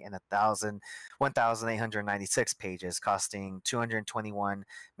 totaling in 1,896 pages, costing $221,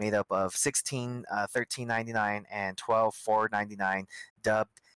 made up of 16 $13.99 and 12 $4.99,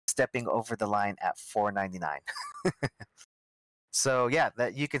 dubbed stepping over the line at $4.99. So yeah,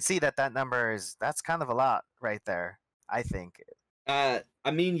 that you can see that number that's kind of a lot right there, I think. I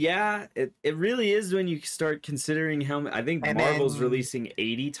mean, yeah, it really is when you start considering how I think Marvel's releasing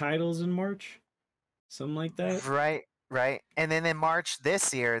 80 titles in March, something like that. Right. And then in March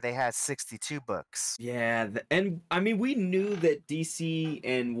this year, they had 62 books. Yeah, and I mean, we knew that DC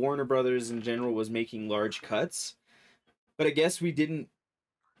and Warner Brothers in general was making large cuts, but I guess we didn't.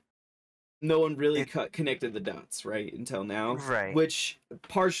 No one really connected the dots, right, until now. Right. Which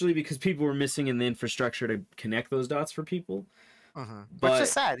partially because people were missing in the infrastructure to connect those dots for people. Mm-hmm. But it's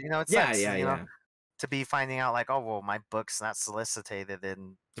just sad, it sucks, yeah. To be finding out like, oh well, my book's not solicited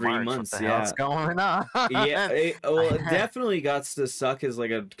in 3 March. months. What the hell's going on? Yeah, it definitely got to suck as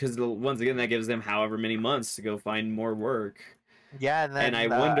because once again that gives them however many months to go find more work. Yeah, and And then I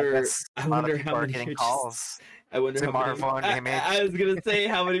guess I a lot of wonder how people are many getting are just. calls I wonder to how many. Marvel and I Image. was gonna say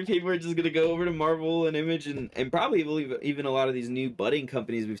how many people are just gonna go over to Marvel and Image, and probably even a lot of these new budding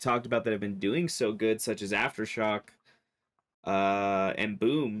companies we've talked about that have been doing so good, such as Aftershock, and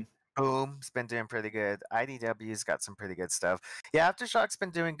Boom. Boom's been doing pretty good. IDW's got some pretty good stuff. Yeah, Aftershock's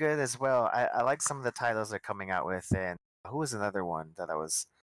been doing good as well. I like some of the titles they're coming out with, and who was another one that I was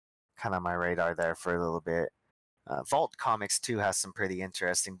kind of on my radar there for a little bit. Vault Comics too has some pretty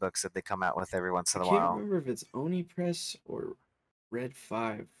interesting books that they come out with every once I in a can't while. remember if it's Oni Press or Red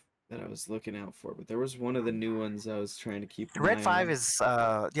 5 that I was looking out for, but there was one of the new ones I was trying to keep an Red eye Five on. is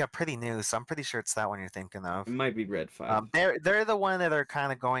yeah pretty new, so I'm pretty sure it's that one you're thinking of. It might be Red 5. They're the one that are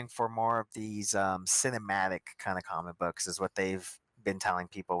kind of going for more of these cinematic kind of comic books, is what they've been telling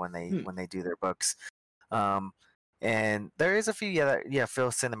people Hmm. when they do their books. Um, and there is a few yeah feel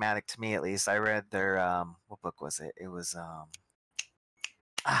cinematic to me at least. I read their what book was it? It was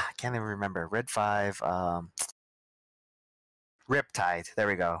I can't even remember. Red Five. Riptide. There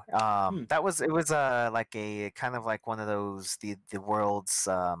we go. Hmm. That was it was like a kind of like one of those the world's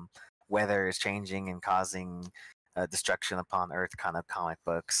weather is changing and causing destruction upon Earth kind of comic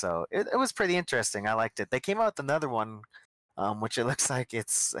book. So it was pretty interesting. I liked it. They came out with another one, which it looks like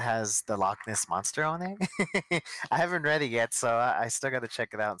it's has the Loch Ness monster on it. I haven't read it yet, so I still got to check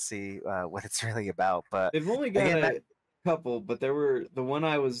it out and see what it's really about. But They've only got again, that a couple, but the one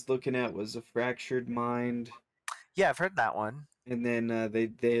I was looking at was A Fractured Mind, yeah, I've heard that one. and then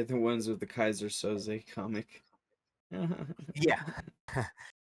they're the ones with the Kaiser Soze comic. Yeah.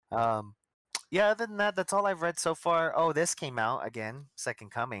 um, Yeah, other than that, that's all I've read so far. Oh, this came out again,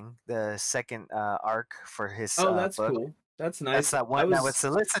 Second Coming, the second arc for his Oh, that's book. cool. That's That's nice. that I one that was was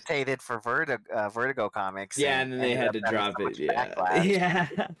solicited for Vertigo Comics Yeah, and and then they ended had up to having drop so it. much Yeah, backlash.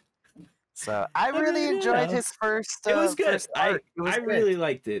 yeah. So I I really mean, enjoyed his it was good. first arc. It was I good. really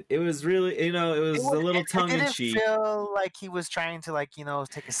liked it. It was really, it was a little It tongue in didn't cheek. feel like he was trying to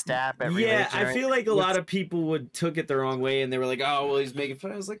take a stab at Yeah, religion I or anything. feel like a It was, lot of people would took it the wrong way, and they were like, "Oh, well, he's making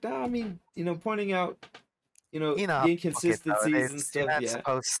fun." I was like, "No, I mean, pointing out, you know how the people get though. inconsistencies and You're stuff." not Yeah,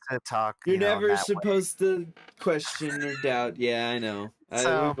 supposed to talk, you're in never that way. supposed to question or doubt. Yeah, I know.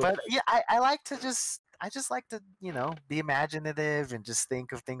 So, but yeah, I like to I just like to, be imaginative and just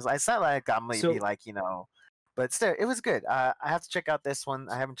think of things. It's not like I'm gonna be So, like, but still, it was good. I have to check out this one.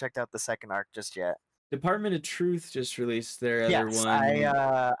 I haven't checked out the second arc just yet. Department of Truth just released their other Yes, I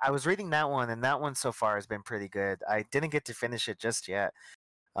one. I was reading that one, and that one so far has been pretty good. I didn't get to finish it just yet,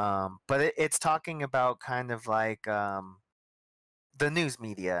 but it's talking about kind of like the news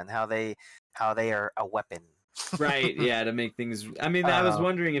media and how they are a weapon. Right, yeah, to make things. I mean, I was uh,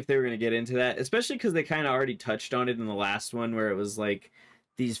 wondering if they were going to get into that, especially because they kind of already touched on it in the last one, where it was like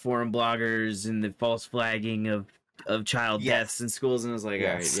these forum bloggers and the false flagging of child deaths yes, in schools, and I was like, all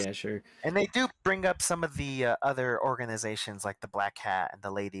right, yes. yeah, sure. And they do bring up some of the other organizations like the Black Hat and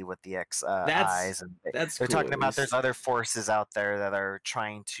the Lady with the X That's eyes, and that's they're cool talking at about there's least. other forces out there that are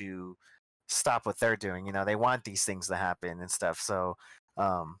trying to stop what they're doing. They want these things to happen and stuff. So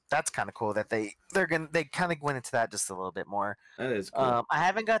that's kind of cool that they kind of went into that just a little bit more. That is cool. I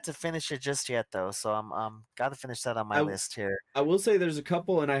haven't got to finish it just yet though, so I'm got to finish that on my I list here. I will say there's a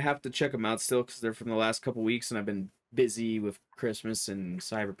couple, and I have to check them out still because they're from the last couple weeks, and I've been busy with Christmas and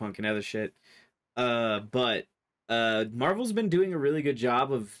Cyberpunk and other shit. But Marvel's been doing a really good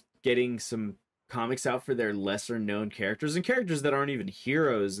job of getting some comics out for their lesser known characters and characters that aren't even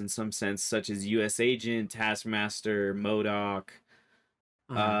heroes in some sense, such as US Agent, Taskmaster, MODOK.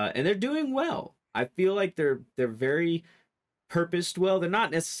 Hmm. And they're doing well. I feel like they're very purposed well. They're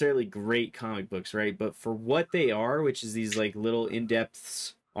not necessarily great comic books, right? But for what they are, which is these like little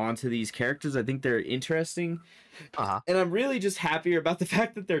in-depths onto these characters, I think they're interesting. Uh-huh. And I'm really just happier about the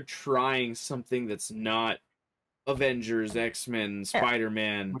fact that they're trying something that's not Avengers, X-Men, Yeah,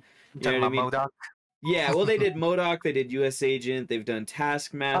 Spider-Man. you You know talking what I about mean? MODOK? Yeah, well, they did MODOK, they did US Agent, they've done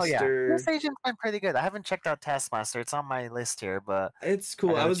Oh yeah, this Taskmaster. agent's been pretty good. I haven't checked out Taskmaster. It's on my list here, but It's I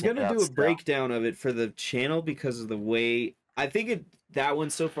cool. I gotta was check it gonna out do a still. breakdown of it for the channel because of the way I think that one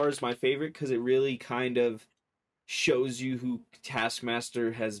so far is my favorite because it really kind of shows you who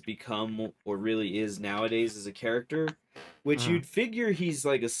Taskmaster has become or really is nowadays as a character. Which Hmm. you'd figure he's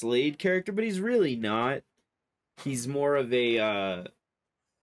like a Slade character, but he's really not. He's more of a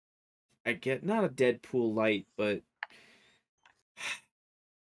I get not a Deadpool light, but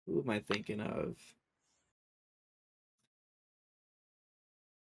who am I thinking of?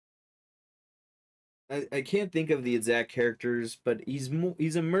 I can't think of the exact characters, but he's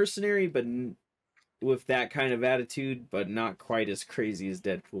a mercenary, but with that kind of attitude, but not quite as crazy as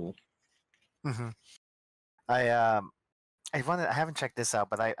Deadpool. Hmm. I I haven't checked this out,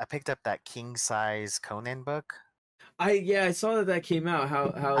 but I picked up that king size Conan book. I saw that came out.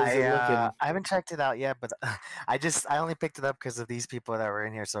 How is it looking? I haven't checked it out yet, but I only picked it up because of these people that were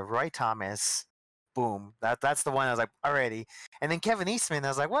in here. So Roy Thomas, boom, that's the one I was like already. And then Kevin Eastman, I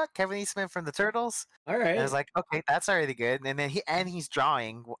was like, what? Kevin Eastman from the Turtles? All And I was right. like, okay, that's already good. And then he's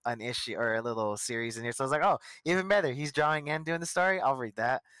drawing an issue or a little series in here. So I was like, oh, even better. He's drawing and doing the story. I'll read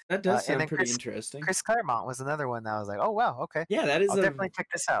that. That does And sound then pretty interesting. Chris Claremont was another one that I was like, oh wow, okay, Yeah, that is I'll a. definitely check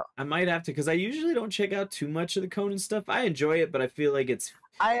this out. I might have to because I usually don't check out too much of the Conan stuff. I enjoy it, but I feel like it's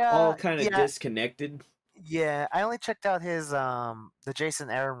I all kind of yeah, disconnected. yeah, I only checked out his the Jason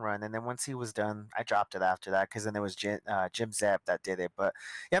Aaron run, and then once he was done, I dropped it after that because then it was Jim Zep that did it. But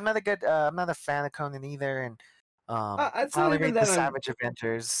yeah, I'm not a fan of Conan either, and It's I not only even read the that I'm. Savage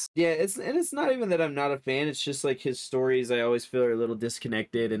Adventures. Yeah, it's not even that I'm not a fan. It's just like his stories. I always feel are a little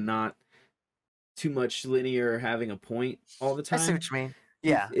disconnected and not too much linear or having a point all the I see time. what you mean.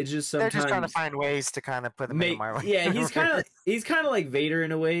 Yeah, It's just they're just trying to sometimes find ways to kind of put them in the Marvel yeah, universe. he's kind of like Vader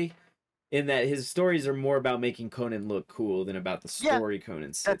in a way, in that his stories are more about making Conan look cool than about the Yeah, story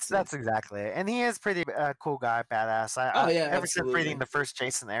Conan sits in. that's exactly it. And he is pretty cool guy, badass. Oh yeah, Ever since reading absolutely. the first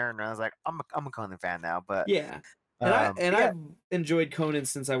Jason Aaron run, I was like, I'm a Conan fan now. Yeah, and But yeah, I've enjoyed Conan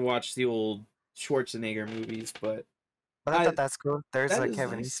since I watched the old Schwarzenegger movies, but but I thought I that's cool. There's that a is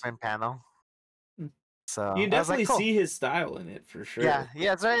Kevin nice. Eastman panel, Hmm. You so can I was like, definitely cool. see his style in it for Yeah, sure.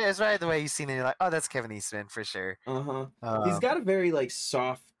 yeah, it's right. It's right the way you seen it. You're like, oh, that's Kevin Eastman for sure. Uh huh. He's Um, got a very like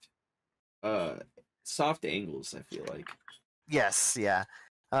uh, soft angles. I feel like. yes, yeah.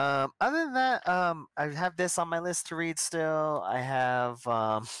 Other than that, I have this on my list to read still. I have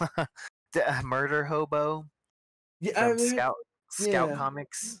Murder Hobo Yeah, from Scout yeah,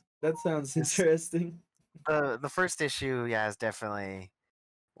 Comics. that sounds This interesting. the first issue, yeah, is definitely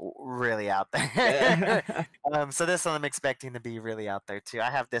really out there. Yeah. So this one I'm expecting to be really out there too. I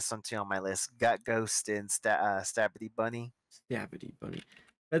have this one too on my list. Got Ghost and Stabbity Bunny. Stabbity Bunny.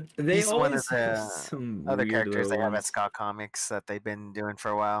 They He's one of always have the some other weirdo characters they have at ones. Scott Comics that they've been doing for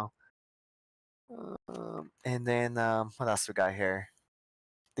a while. And then what else we got here?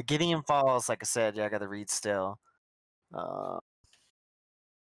 The Gideon Falls, like I said, yeah, I got to read still. Uh,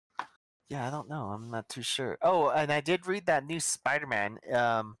 yeah, I don't know. I'm not too sure. Oh, and I did read that new Spider-Man.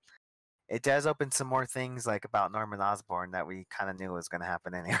 It does open some more things like about Norman Osborn that we kind of knew was going to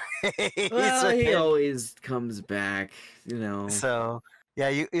happen anyways Well, with he him. always comes back, you know. So yeah,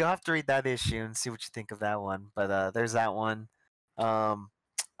 you'll have to read that issue and see what you think of that one. But there's that one. Um,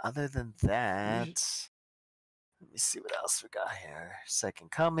 other than that, let me see what else we got here.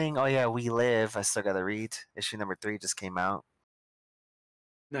 Second Coming. Oh yeah, We Live. I still got to read. Issue number 3 just came out.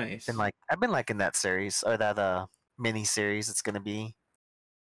 Nice. I've been liking that series or that mini series. It's gonna be.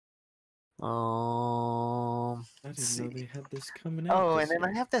 I Let's didn't know see. they had this coming out Oh, and this then I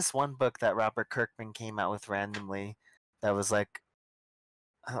year. have this one book that Robert Kirkman came out with randomly. That was like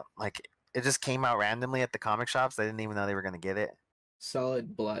it just came out randomly at the comic shops. I didn't even know they were gonna get it.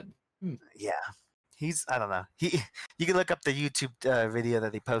 Solid Blood. Hmm. Yeah, I don't know. You can look up the YouTube video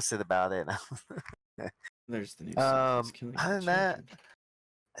that he posted about it. There's the new Science Killing Other All than that, Children.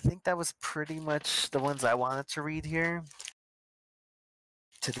 I think that was pretty much the ones I wanted to read here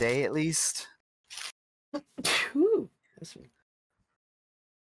today, at least. Whew. This one.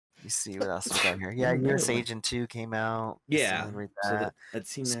 Let me see what else we got here. Yeah, Another US one. Agent 2 came out. Still Yeah. gonna read So that. I'd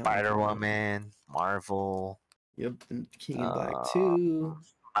seen that one Spider come out. Woman, Marvel, Yep. And King in Black uh, 2.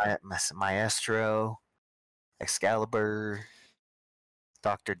 Maestro, Excalibur,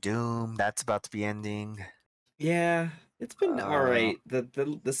 Doctor Doom. That's about to be ending. Yeah. It's been Uh, alright.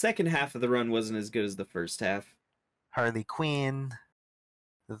 The second half of the run wasn't as good as the first half. Harley Quinn,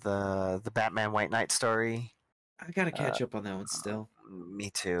 the Batman White Knight story. I gotta Uh, catch up on that one still. Me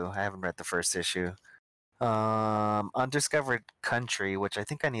too. I haven't read the first issue. Undiscovered Country, which I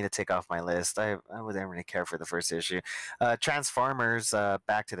think I need to take off my list. I wouldn't really care for the first issue. Transformers,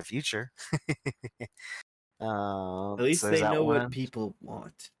 Back to the Future. At So least there's they that know what one. people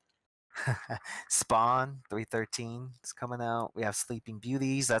want. Spawn 313 is coming out. We have Sleeping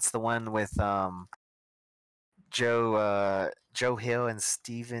Beauties. That's the one with Joe Hill and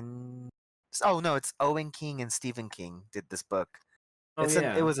Stephen. Oh no, it's Owen King and Stephen King did this book. Oh It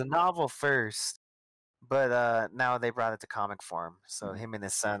yeah. was a novel first, but now they brought it to comic form. So Mhm. him and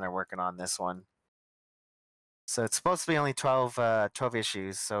his son are working on this one. So it's supposed to be only 12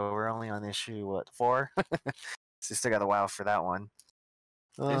 issues. So we're only on issue what 4? So you still got a while for that one.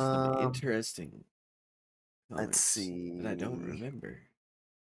 There's some Um, interesting let's comics that I don't see. remember.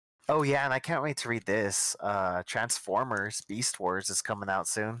 Oh yeah, and I can't wait to read this. Transformers Beast Wars is coming out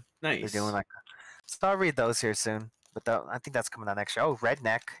soon. They're doing Nice. so I'll read those here soon. but I think that's coming out next year. Oh,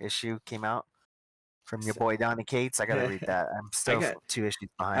 Redneck issue came out from your boy Donny Cates. I gotta read that. I'm I still got. 2 issues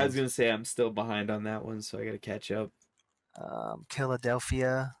I was behind. gonna say I'm still behind on that one, so I gotta catch up.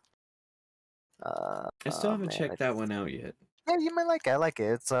 Philadelphia. I still haven't Man, checked that one out yet. yeah, you might like it. I like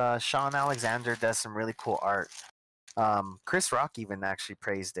it. It's Sean Alexander does some really cool art. Chris Rock even actually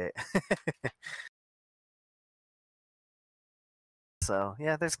praised it. So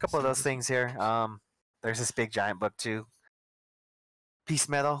yeah, there's a couple of those things here. There's this big giant book too. Peace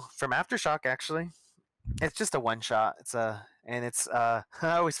Metal from Aftershock actually. It's just a one shot. It's I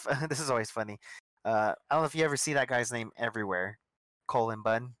always this is always funny. I don't know if you ever see that guy's name everywhere. Colin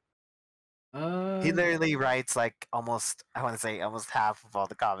Bunn. He Uh, literally writes like almost I want to say almost half of all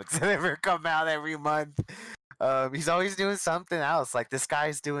the comics that ever come out every month. He's always doing something else. Like this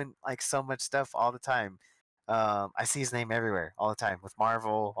guy's doing like so much stuff all the time. I see his name everywhere all the time with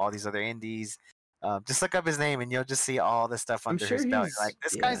Marvel, all these other indies. Just look up his name and you'll just see all the stuff I'm under sure his belt. You're he's like,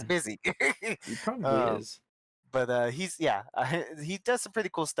 this guy's yeah. busy. He probably um, is. but he's yeah, he does some pretty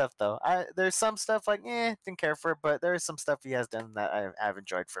cool stuff though. There's some stuff like didn't care for it, but there's some stuff he has done that I've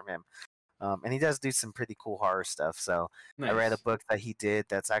enjoyed from him. And he does do some pretty cool horror stuff. So I read a Nice. book that he did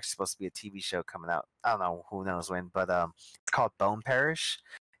that's actually supposed to be a TV show coming out. I don't know, who knows when, but it's called Bone Parish.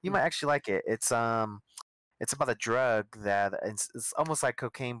 You Hmm. might actually like it. It's about a drug that it's almost like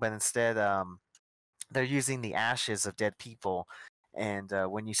cocaine, but instead they're using the ashes of dead people, and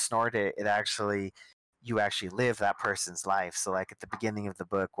when you snort it, you actually live that person's life. So like at the beginning of the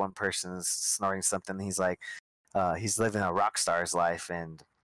book, one person is snorting something. He's like, he's living a rock star's life, and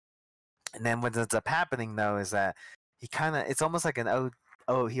then what ends up happening though is that it's almost like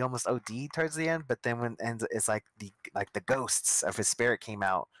he almost OD'd towards the end, but then it's like the ghosts of his spirit came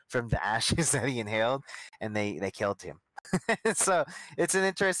out from the ashes that he inhaled, and they killed him. So it's an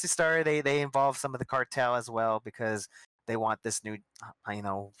interesting story. They involve some of the cartel as well because they want this new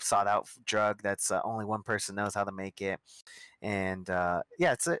sought out drug that's only one person knows how to make it, and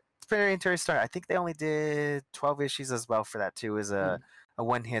yeah, it's a very interesting story. I think they only did 12 issues as well for that too. Is Hmm. a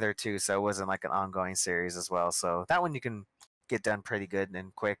one hitter too, so it wasn't like an ongoing series as well. So that one you can get done pretty good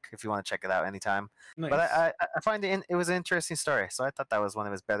and quick if you want to check it out anytime. But Nice. I find it was an interesting story, so I thought that was one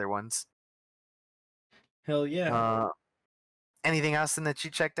of his better ones. Hell yeah. Uh, Anything else in that you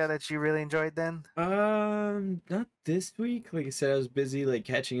checked out that you really enjoyed then? Not this week. Like I said, I was busy like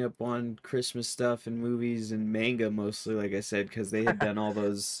catching up on Christmas stuff and movies and manga mostly. Like I said, because they had done all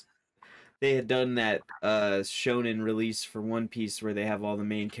those. They had done that shonen release for One Piece where they have all the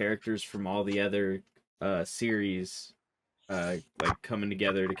main characters from all the other series like coming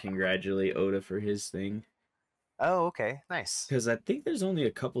together to congratulate Oda for his thing. Oh, okay, nice, Because I think there's only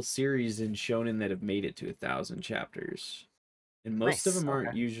a couple series in shonen that have made it to 1,000 chapters, and most of nice. them Okay.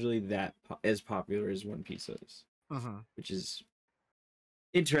 aren't usually as popular as One Piece is, Mm-hmm. which is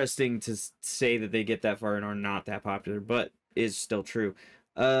interesting to say that they get that far and are not that popular, but is still true.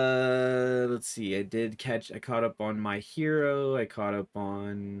 Let's see. I caught up on My Hero. I caught up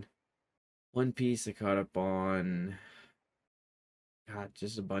on One Piece. I caught up on God,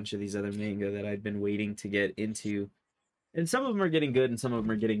 just a bunch of these other manga that I'd been waiting to get into. And some of them are getting good and some of them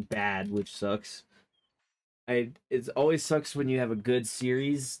are getting bad, which sucks. It always sucks when you have a good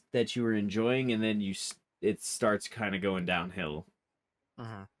series that you were enjoying and then it starts kind of going downhill.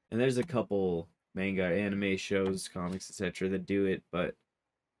 Mm-hmm. And there's a couple manga, anime shows, comics, etc. that do it, but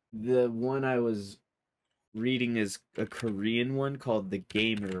the one I was reading is a Korean one called The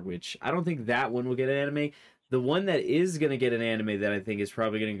Gamer, which I don't think that one will get an anime. The one that is gonna get an anime that I think is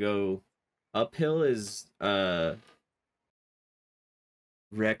probably gonna go uphill is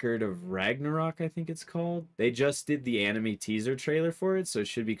Record of Ragnarok, I think it's called. They just did the anime teaser trailer for it, so it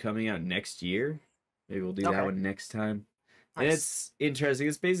should be coming out next year. Maybe we'll do that Okay, one next time. And nice. it's interesting.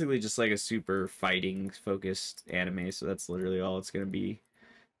 It's basically just like a super fighting focused anime, so that's literally all it's gonna be.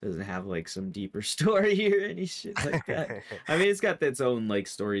 Doesn't have like some deeper story or any shit like that. I mean, it's got its own like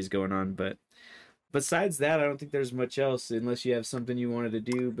stories going on, but besides that, I don't think there's much else unless you have something you wanted to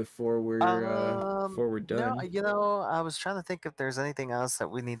do before we're No, done. I was trying to think if there's anything else that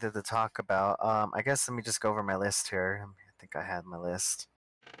we needed to talk about. I guess let me just go over my list here. I think I had my list.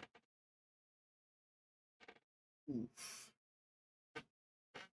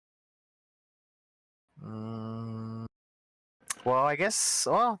 Mm, well, I guess.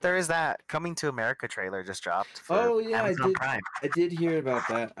 Well, there is that Coming to America trailer just dropped for Oh yeah, Amazon Prime. I did hear about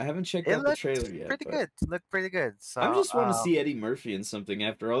that. I haven't checked It out the looked trailer yet, pretty but good. Looked pretty good. I'm So, just want to see Eddie Murphy in something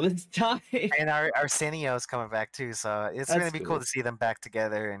after all this time. and our Arsenio is coming back too. So it's gonna That's be cool cool. to see them back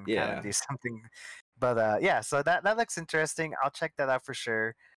together and kind of Yeah. do something. But yeah, so that looks interesting. I'll check that out for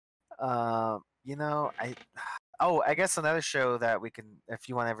sure. You know, oh, I guess another show that we can, if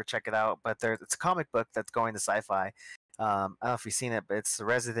you want to ever check it out, but it's a comic book that's going to sci-fi. I don't know if you've seen it, but it's the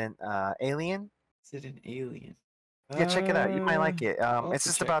Resident Alien. Is it an alien? Yeah, check it out. You might like it. I'll have It's to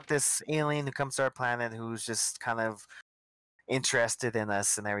just check. about this alien who comes to our planet who's just kind of interested in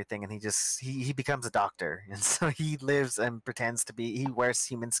us and everything, and he becomes a doctor, and so he lives and pretends to be. He wears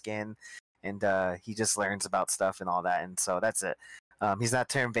human skin, and he just learns about stuff and all that, and so that's it. He's not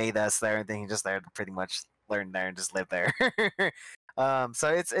to invade us or anything. He's just there to pretty much learn there and just live there. So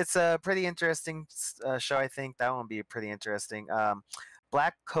it's a pretty interesting show. I think that one will be pretty interesting.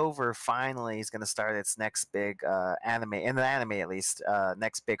 Black Clover finally is going to start its next big anime, in the anime at least,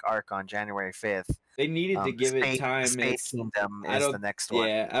 next big arc on January 5th. They needed to give it time. The Spade Kingdom I is don't, the next one.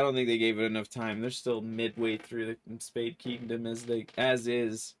 yeah, I don't think they gave it enough time. They're still midway through the Spade Kingdom as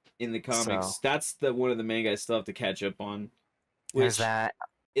is in the comics. So, That's the one of the manga I still have to catch up on. There's Which that.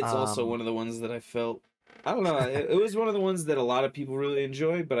 it's also one of the ones that I felt. I don't know. It was one of the ones that a lot of people really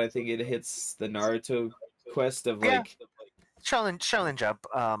enjoy, but I think it hits the Naruto quest of like Shonen Jump.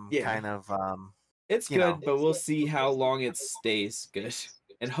 Yeah. Kind of. It's good, but we'll see how long it stays good,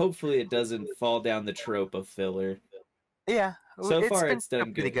 and hopefully it doesn't fall down the trope of filler. Yeah. So far, been it's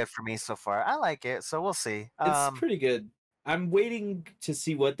done pretty good. good for me so far. I like it, so we'll see. It's pretty good. I'm waiting to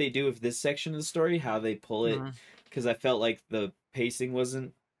see what they do with this section of the story, how they pull it, because I felt like the pacing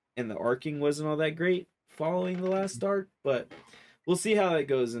wasn't and the arcing wasn't all that great following the last arc, but we'll see how that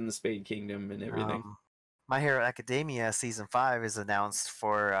goes in the Spade Kingdom and everything. My Hero Academia season 5 is announced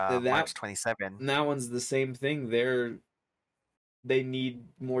for March 27. That one's the same thing. They need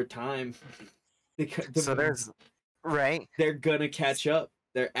more time. So there's right. They're gonna catch up.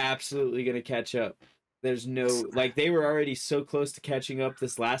 They're absolutely gonna catch up. There's no like they were already so close to catching up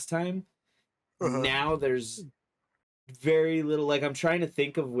this last time. Now there's very little. Like I'm trying to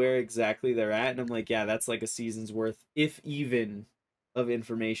think of where exactly they're at, and I'm like, yeah, that's like a season's worth, if even, of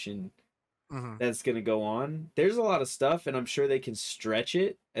information that's gonna go on. There's a lot of stuff, and I'm sure they can stretch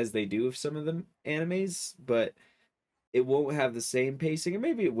it as they do with some of the animes, but it won't have the same pacing, or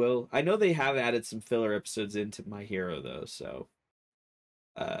maybe it will. I know they have added some filler episodes into My Hero though, so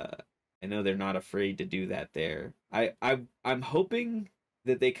I know they're not afraid to do that there. I'm hoping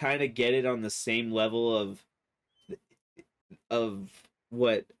that they kind of get it on the same level of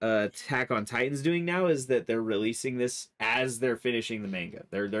what Attack on Titan's doing now, is that they're releasing this as they're finishing the manga.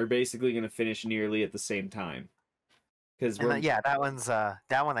 They're basically going to finish nearly at the same time. Because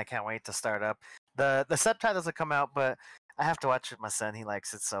that one I can't wait to start up. The subtitles will come out, but I have to watch it with my son. He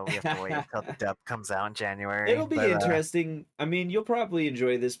likes it, so we have to wait until the dub comes out in January. It'll be interesting. I mean, you'll probably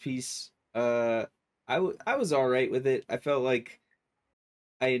enjoy this piece. I was all right with it. I felt like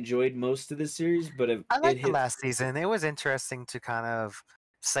I enjoyed most of the series, but I liked the last season. It was interesting to kind of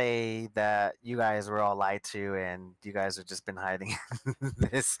say that you guys were all lied to and you guys have just been hiding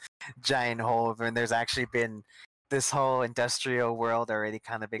this giant hole, and there's actually been this whole industrial world already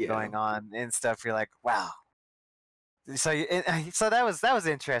kind of been going on and stuff. You're like, wow. So that was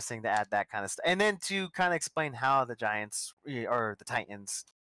interesting to add that kind of stuff, and then to kind of explain how the Giants or the Titans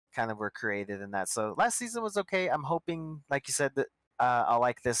kind of were created in that. So last season was okay. I'm hoping, like you said, that I'll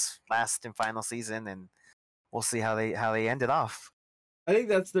like this last and final season, and we'll see how they end it off. I think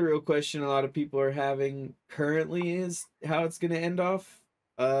that's the real question a lot of people are having currently, is how it's going to end off.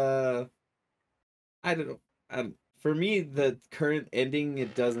 I don't know. For me, the current ending,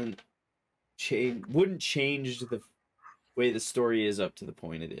 it doesn't wouldn't change the way the story is up to the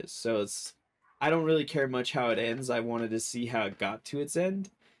point it is. So I don't really care much how it ends. I wanted to see how it got to its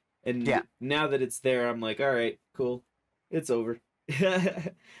end. And now that it's there, I'm like, all right, cool. It's over.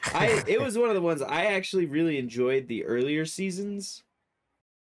 It was one of the ones I actually really enjoyed the earlier seasons.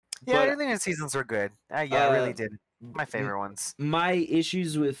 Yeah, earlier seasons were good. I really did. My favorite ones. My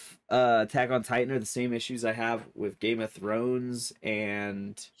issues with Attack on Titan are the same issues I have with Game of Thrones,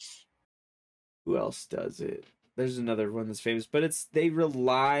 and who else does it? There's another one that's famous, but they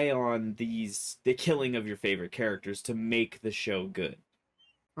rely on the killing of your favorite characters to make the show good.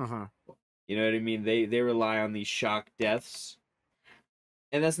 You know what I mean? They rely on these shock deaths.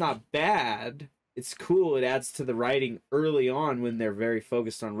 And that's not bad. It's cool. It adds to the writing early on when they're very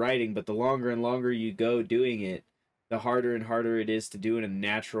focused on writing, but the longer and longer you go doing it, the harder and harder it is to do in a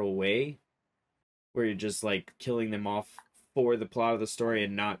natural way, where you're just like killing them off for the plot of the story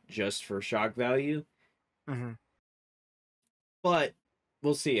and not just for shock value. But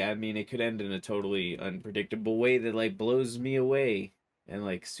we'll see. I mean, it could end in a totally unpredictable way that like blows me away and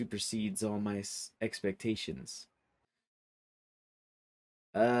like supersedes all my expectations.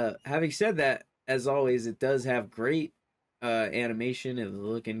 Having said that, as always, it does have great animation and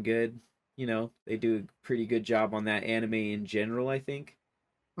looking good. they do a pretty good job on that anime in general, I think.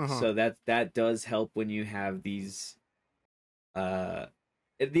 Hmm. So that does help when you have these. Uh,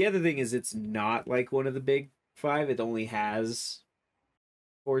 the other thing is it's not like one of the big five. It only has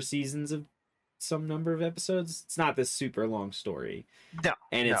 4 seasons of some number of episodes. It's not this super long story, No,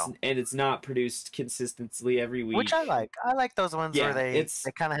 and it's no. and it's not produced consistently every Which week. I like. I like those ones where Yeah,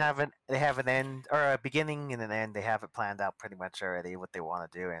 they kind of have an end or a beginning and an end. They have it planned out pretty much already what they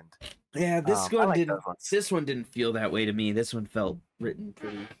want to do, and this I one like didn't. those ones. This one didn't feel that way to me. This one felt written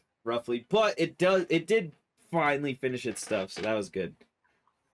pretty roughly, but It did finally finish its stuff, so that was good.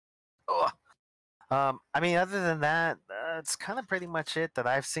 Ugh. I mean, other than that, it's kind of pretty much it that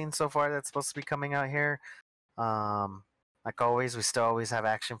I've seen so far that's supposed to be coming out here. Um, like always, we still always have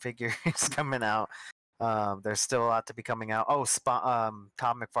action figures coming out. There's still a lot to be coming out. Oh, Tom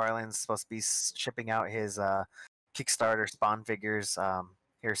McFarlane's supposed to be shipping out his Kickstarter Spawn figures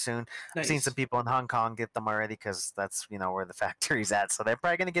here soon. I've seen some Nice. people in Hong Kong get them already because that's where the factory's at. So they're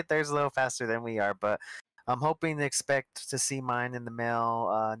probably gonna get theirs a little faster than we are. But I'm hoping to expect to see mine in the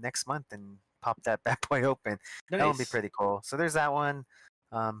mail next month and pop that bad boy open. That would be Nice. pretty cool. So there's that one.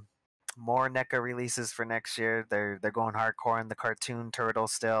 Um, more NECA releases for next year. They're going hardcore on the cartoon turtle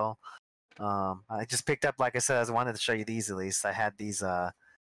still. I just picked up, like I said, I wanted to show you these at least. I had these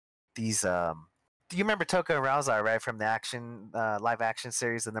do you remember Toka and Rauzar, right, from the action live action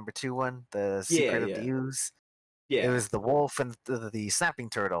series, the number 2 one, The Yeah, Secret of the yeah, Ooze? It yeah. was the wolf and the snapping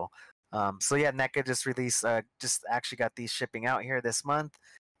turtle. So yeah, NECA just released, just actually got these shipping out here this month,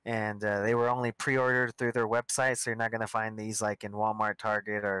 and they were only pre-ordered through their website, so you're not gonna find these like in Walmart,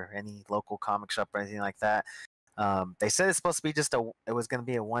 Target, or any local comic shop or anything like that. They said it's supposed to be it was gonna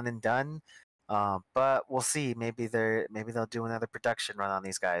be a one and done, but we'll see. Maybe they'll do another production run on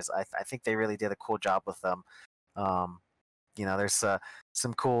these guys. I think they really did a cool job with them. Um, there's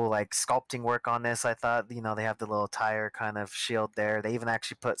some cool like sculpting work on this. I thought, they have the little tire kind of shield there. They even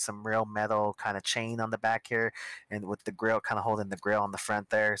actually put some real metal kind of chain on the back here, and with the grill kind of holding the grill on the front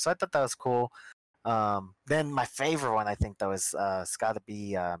there. So I thought that was cool. Then my favorite one I think though is it's got to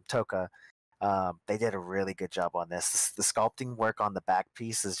be Toka. They did a really good job on this. The sculpting work on the back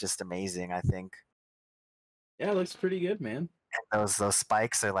piece is just amazing. I think. Yeah, it looks pretty good, man. Those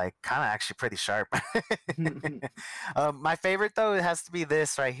spikes are like kind of actually pretty sharp. My favorite though, it has to be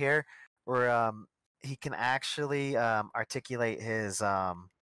this right here, where he can actually articulate his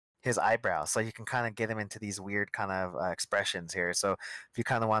eyebrows, so you can kind of get him into these weird kind of expressions here. So if you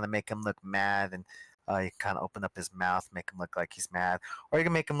kind of want to make him look mad, and you can kind of open up his mouth, make him look like he's mad, or you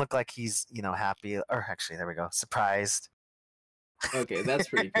can make him look like he's happy, or actually there we go, surprised. Okay, that's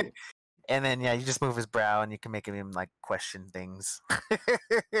pretty cool. And then yeah, you just move his brow and you can make him even like question things.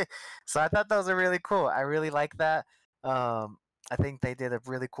 So I thought those are really cool. I really like that. I think they did a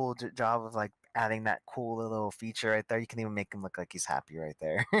really cool job of like adding that cool little feature right there. You can even make him look like he's happy right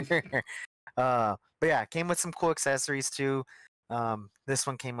there. But yeah, it came with some cool accessories too. This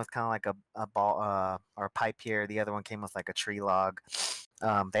one came with kind of like a ball or a pipe here. The other one came with like a tree log.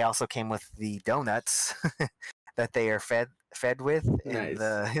 They also came with the donuts that they are fed with in Nice.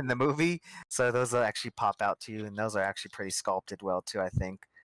 the movie. So those will actually pop out to you, and those are actually pretty sculpted well too, I think.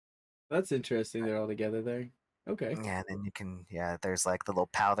 That's interesting. They're all together there. Okay. Yeah, and then there's like the little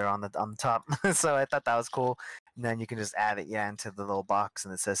powder on the top. So I thought that was cool. And then you can just add it, into the little box,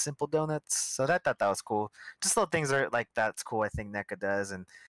 and it says simple donuts. So that was cool. Just little things are like that's cool. I think NECA does, and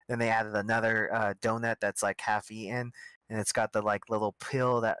then they added another donut that's like half eaten, and it's got the like little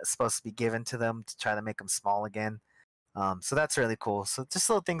pill that's supposed to be given to them to try to make them small again. So that's really cool. So just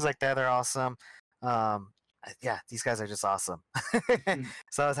little things like that are awesome. Yeah, these guys are just awesome.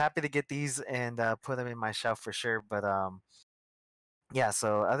 So I was happy to get these and put them in my shelf for sure. But yeah.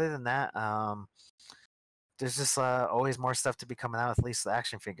 So other than that, there's just always more stuff to be coming out with at least the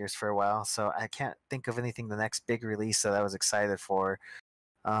action figures for a while. So I can't think of anything the next big release that I was excited for.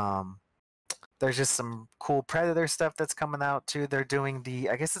 Um, there's just some cool Predator stuff that's coming out too. They're doing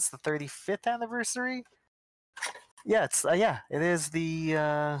I guess it's the 35th anniversary. Yeah, it is the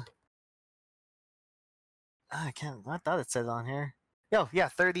I can't. I thought it said on here. Oh yeah,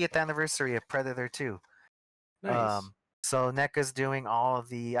 30th anniversary of Predator 2. Nice. Um, so NECA's doing all of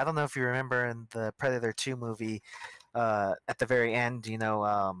the. I don't know if you remember in the Predator 2 movie. At the very end,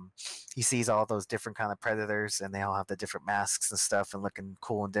 he sees all those different kind of predators, and they all have the different masks and stuff, and looking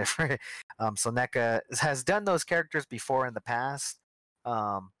cool and different. So NECA has done those characters before in the past,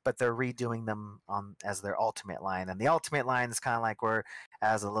 but they're redoing them on as their ultimate line, and the ultimate line is kind of like where it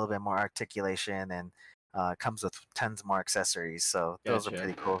has a little bit more articulation and comes with tons more accessories. So those are Gotcha.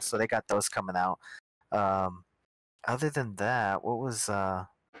 pretty cool. So they got those coming out. Um, other than that, what was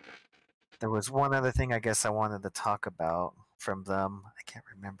There was one other thing I guess I wanted to talk about from them. I can't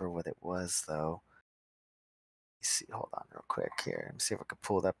remember what it was though. Let me see. Hold on, real quick here. Let me see if I can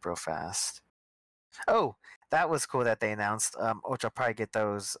pull it up real fast. Oh, that was cool that they announced. Which I'll probably get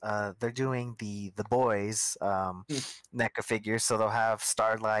those. They're doing the boys NECA figures, so they'll have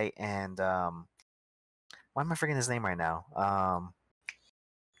Starlight and why am I forgetting his name right now?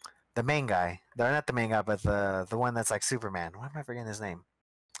 The main guy. They're not the main guy, but the one that's like Superman. Why am I forgetting his name?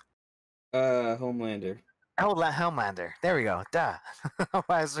 Homelander. Oh, Homelander. There we go. Duh.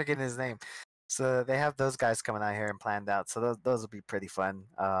 I was forgetting his name. So they have those guys coming out here and planned out. So those will be pretty fun.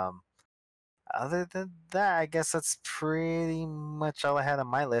 Other than that, I guess that's pretty much all I had on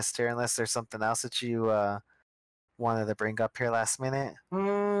my list here. Unless there's something else that you wanted to bring up here last minute.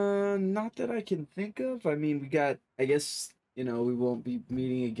 Not that I can think of. I mean, we got. I guess we won't be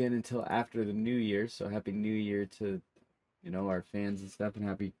meeting again until after the New Year. So happy New Year to our fans and stuff, and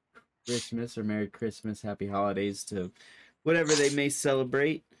happy Christmas or Merry Christmas, Happy Holidays to whatever they may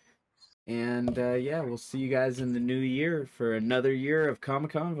celebrate. And yeah, we'll see you guys in the new year for another year of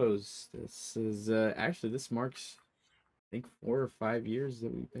Comiconvos. This is actually this marks I think 4 or 5 years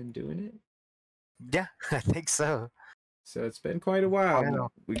that we've been doing it. Yeah, I think so. So it's been quite a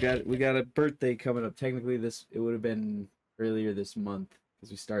while. We got a birthday coming up. Technically, it would have been earlier this month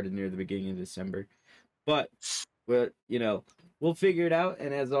because we started near the beginning of December. But we'll figure it out.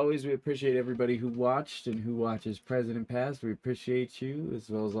 And as always, we appreciate everybody who watched and who watches present and past. We appreciate you as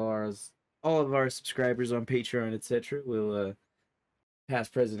well as all of our subscribers on Patreon, etc. We'll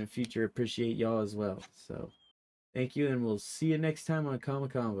past, present, and future appreciate y'all as well. So thank you, and we'll see you next time on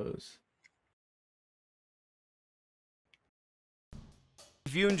Comiconvos.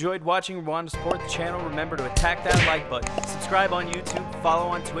 If you enjoyed watching or want to support the channel, remember to attack that like button, subscribe on YouTube, follow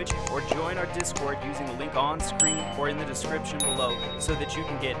on Twitch, or join our Discord using the link on screen or in the description below so that you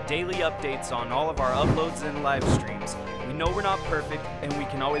can get daily updates on all of our uploads and live streams. We know we're not perfect and we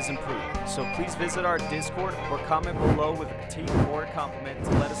can always improve, so please visit our Discord or comment below with a critique or a compliment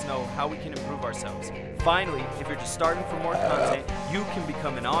to let us know how we can improve ourselves. Finally, if you're just starting for more content, you can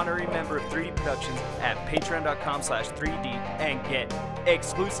become an honorary member of 3D Productions at patreon.com/3D and get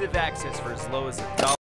exclusive access for as low as $1.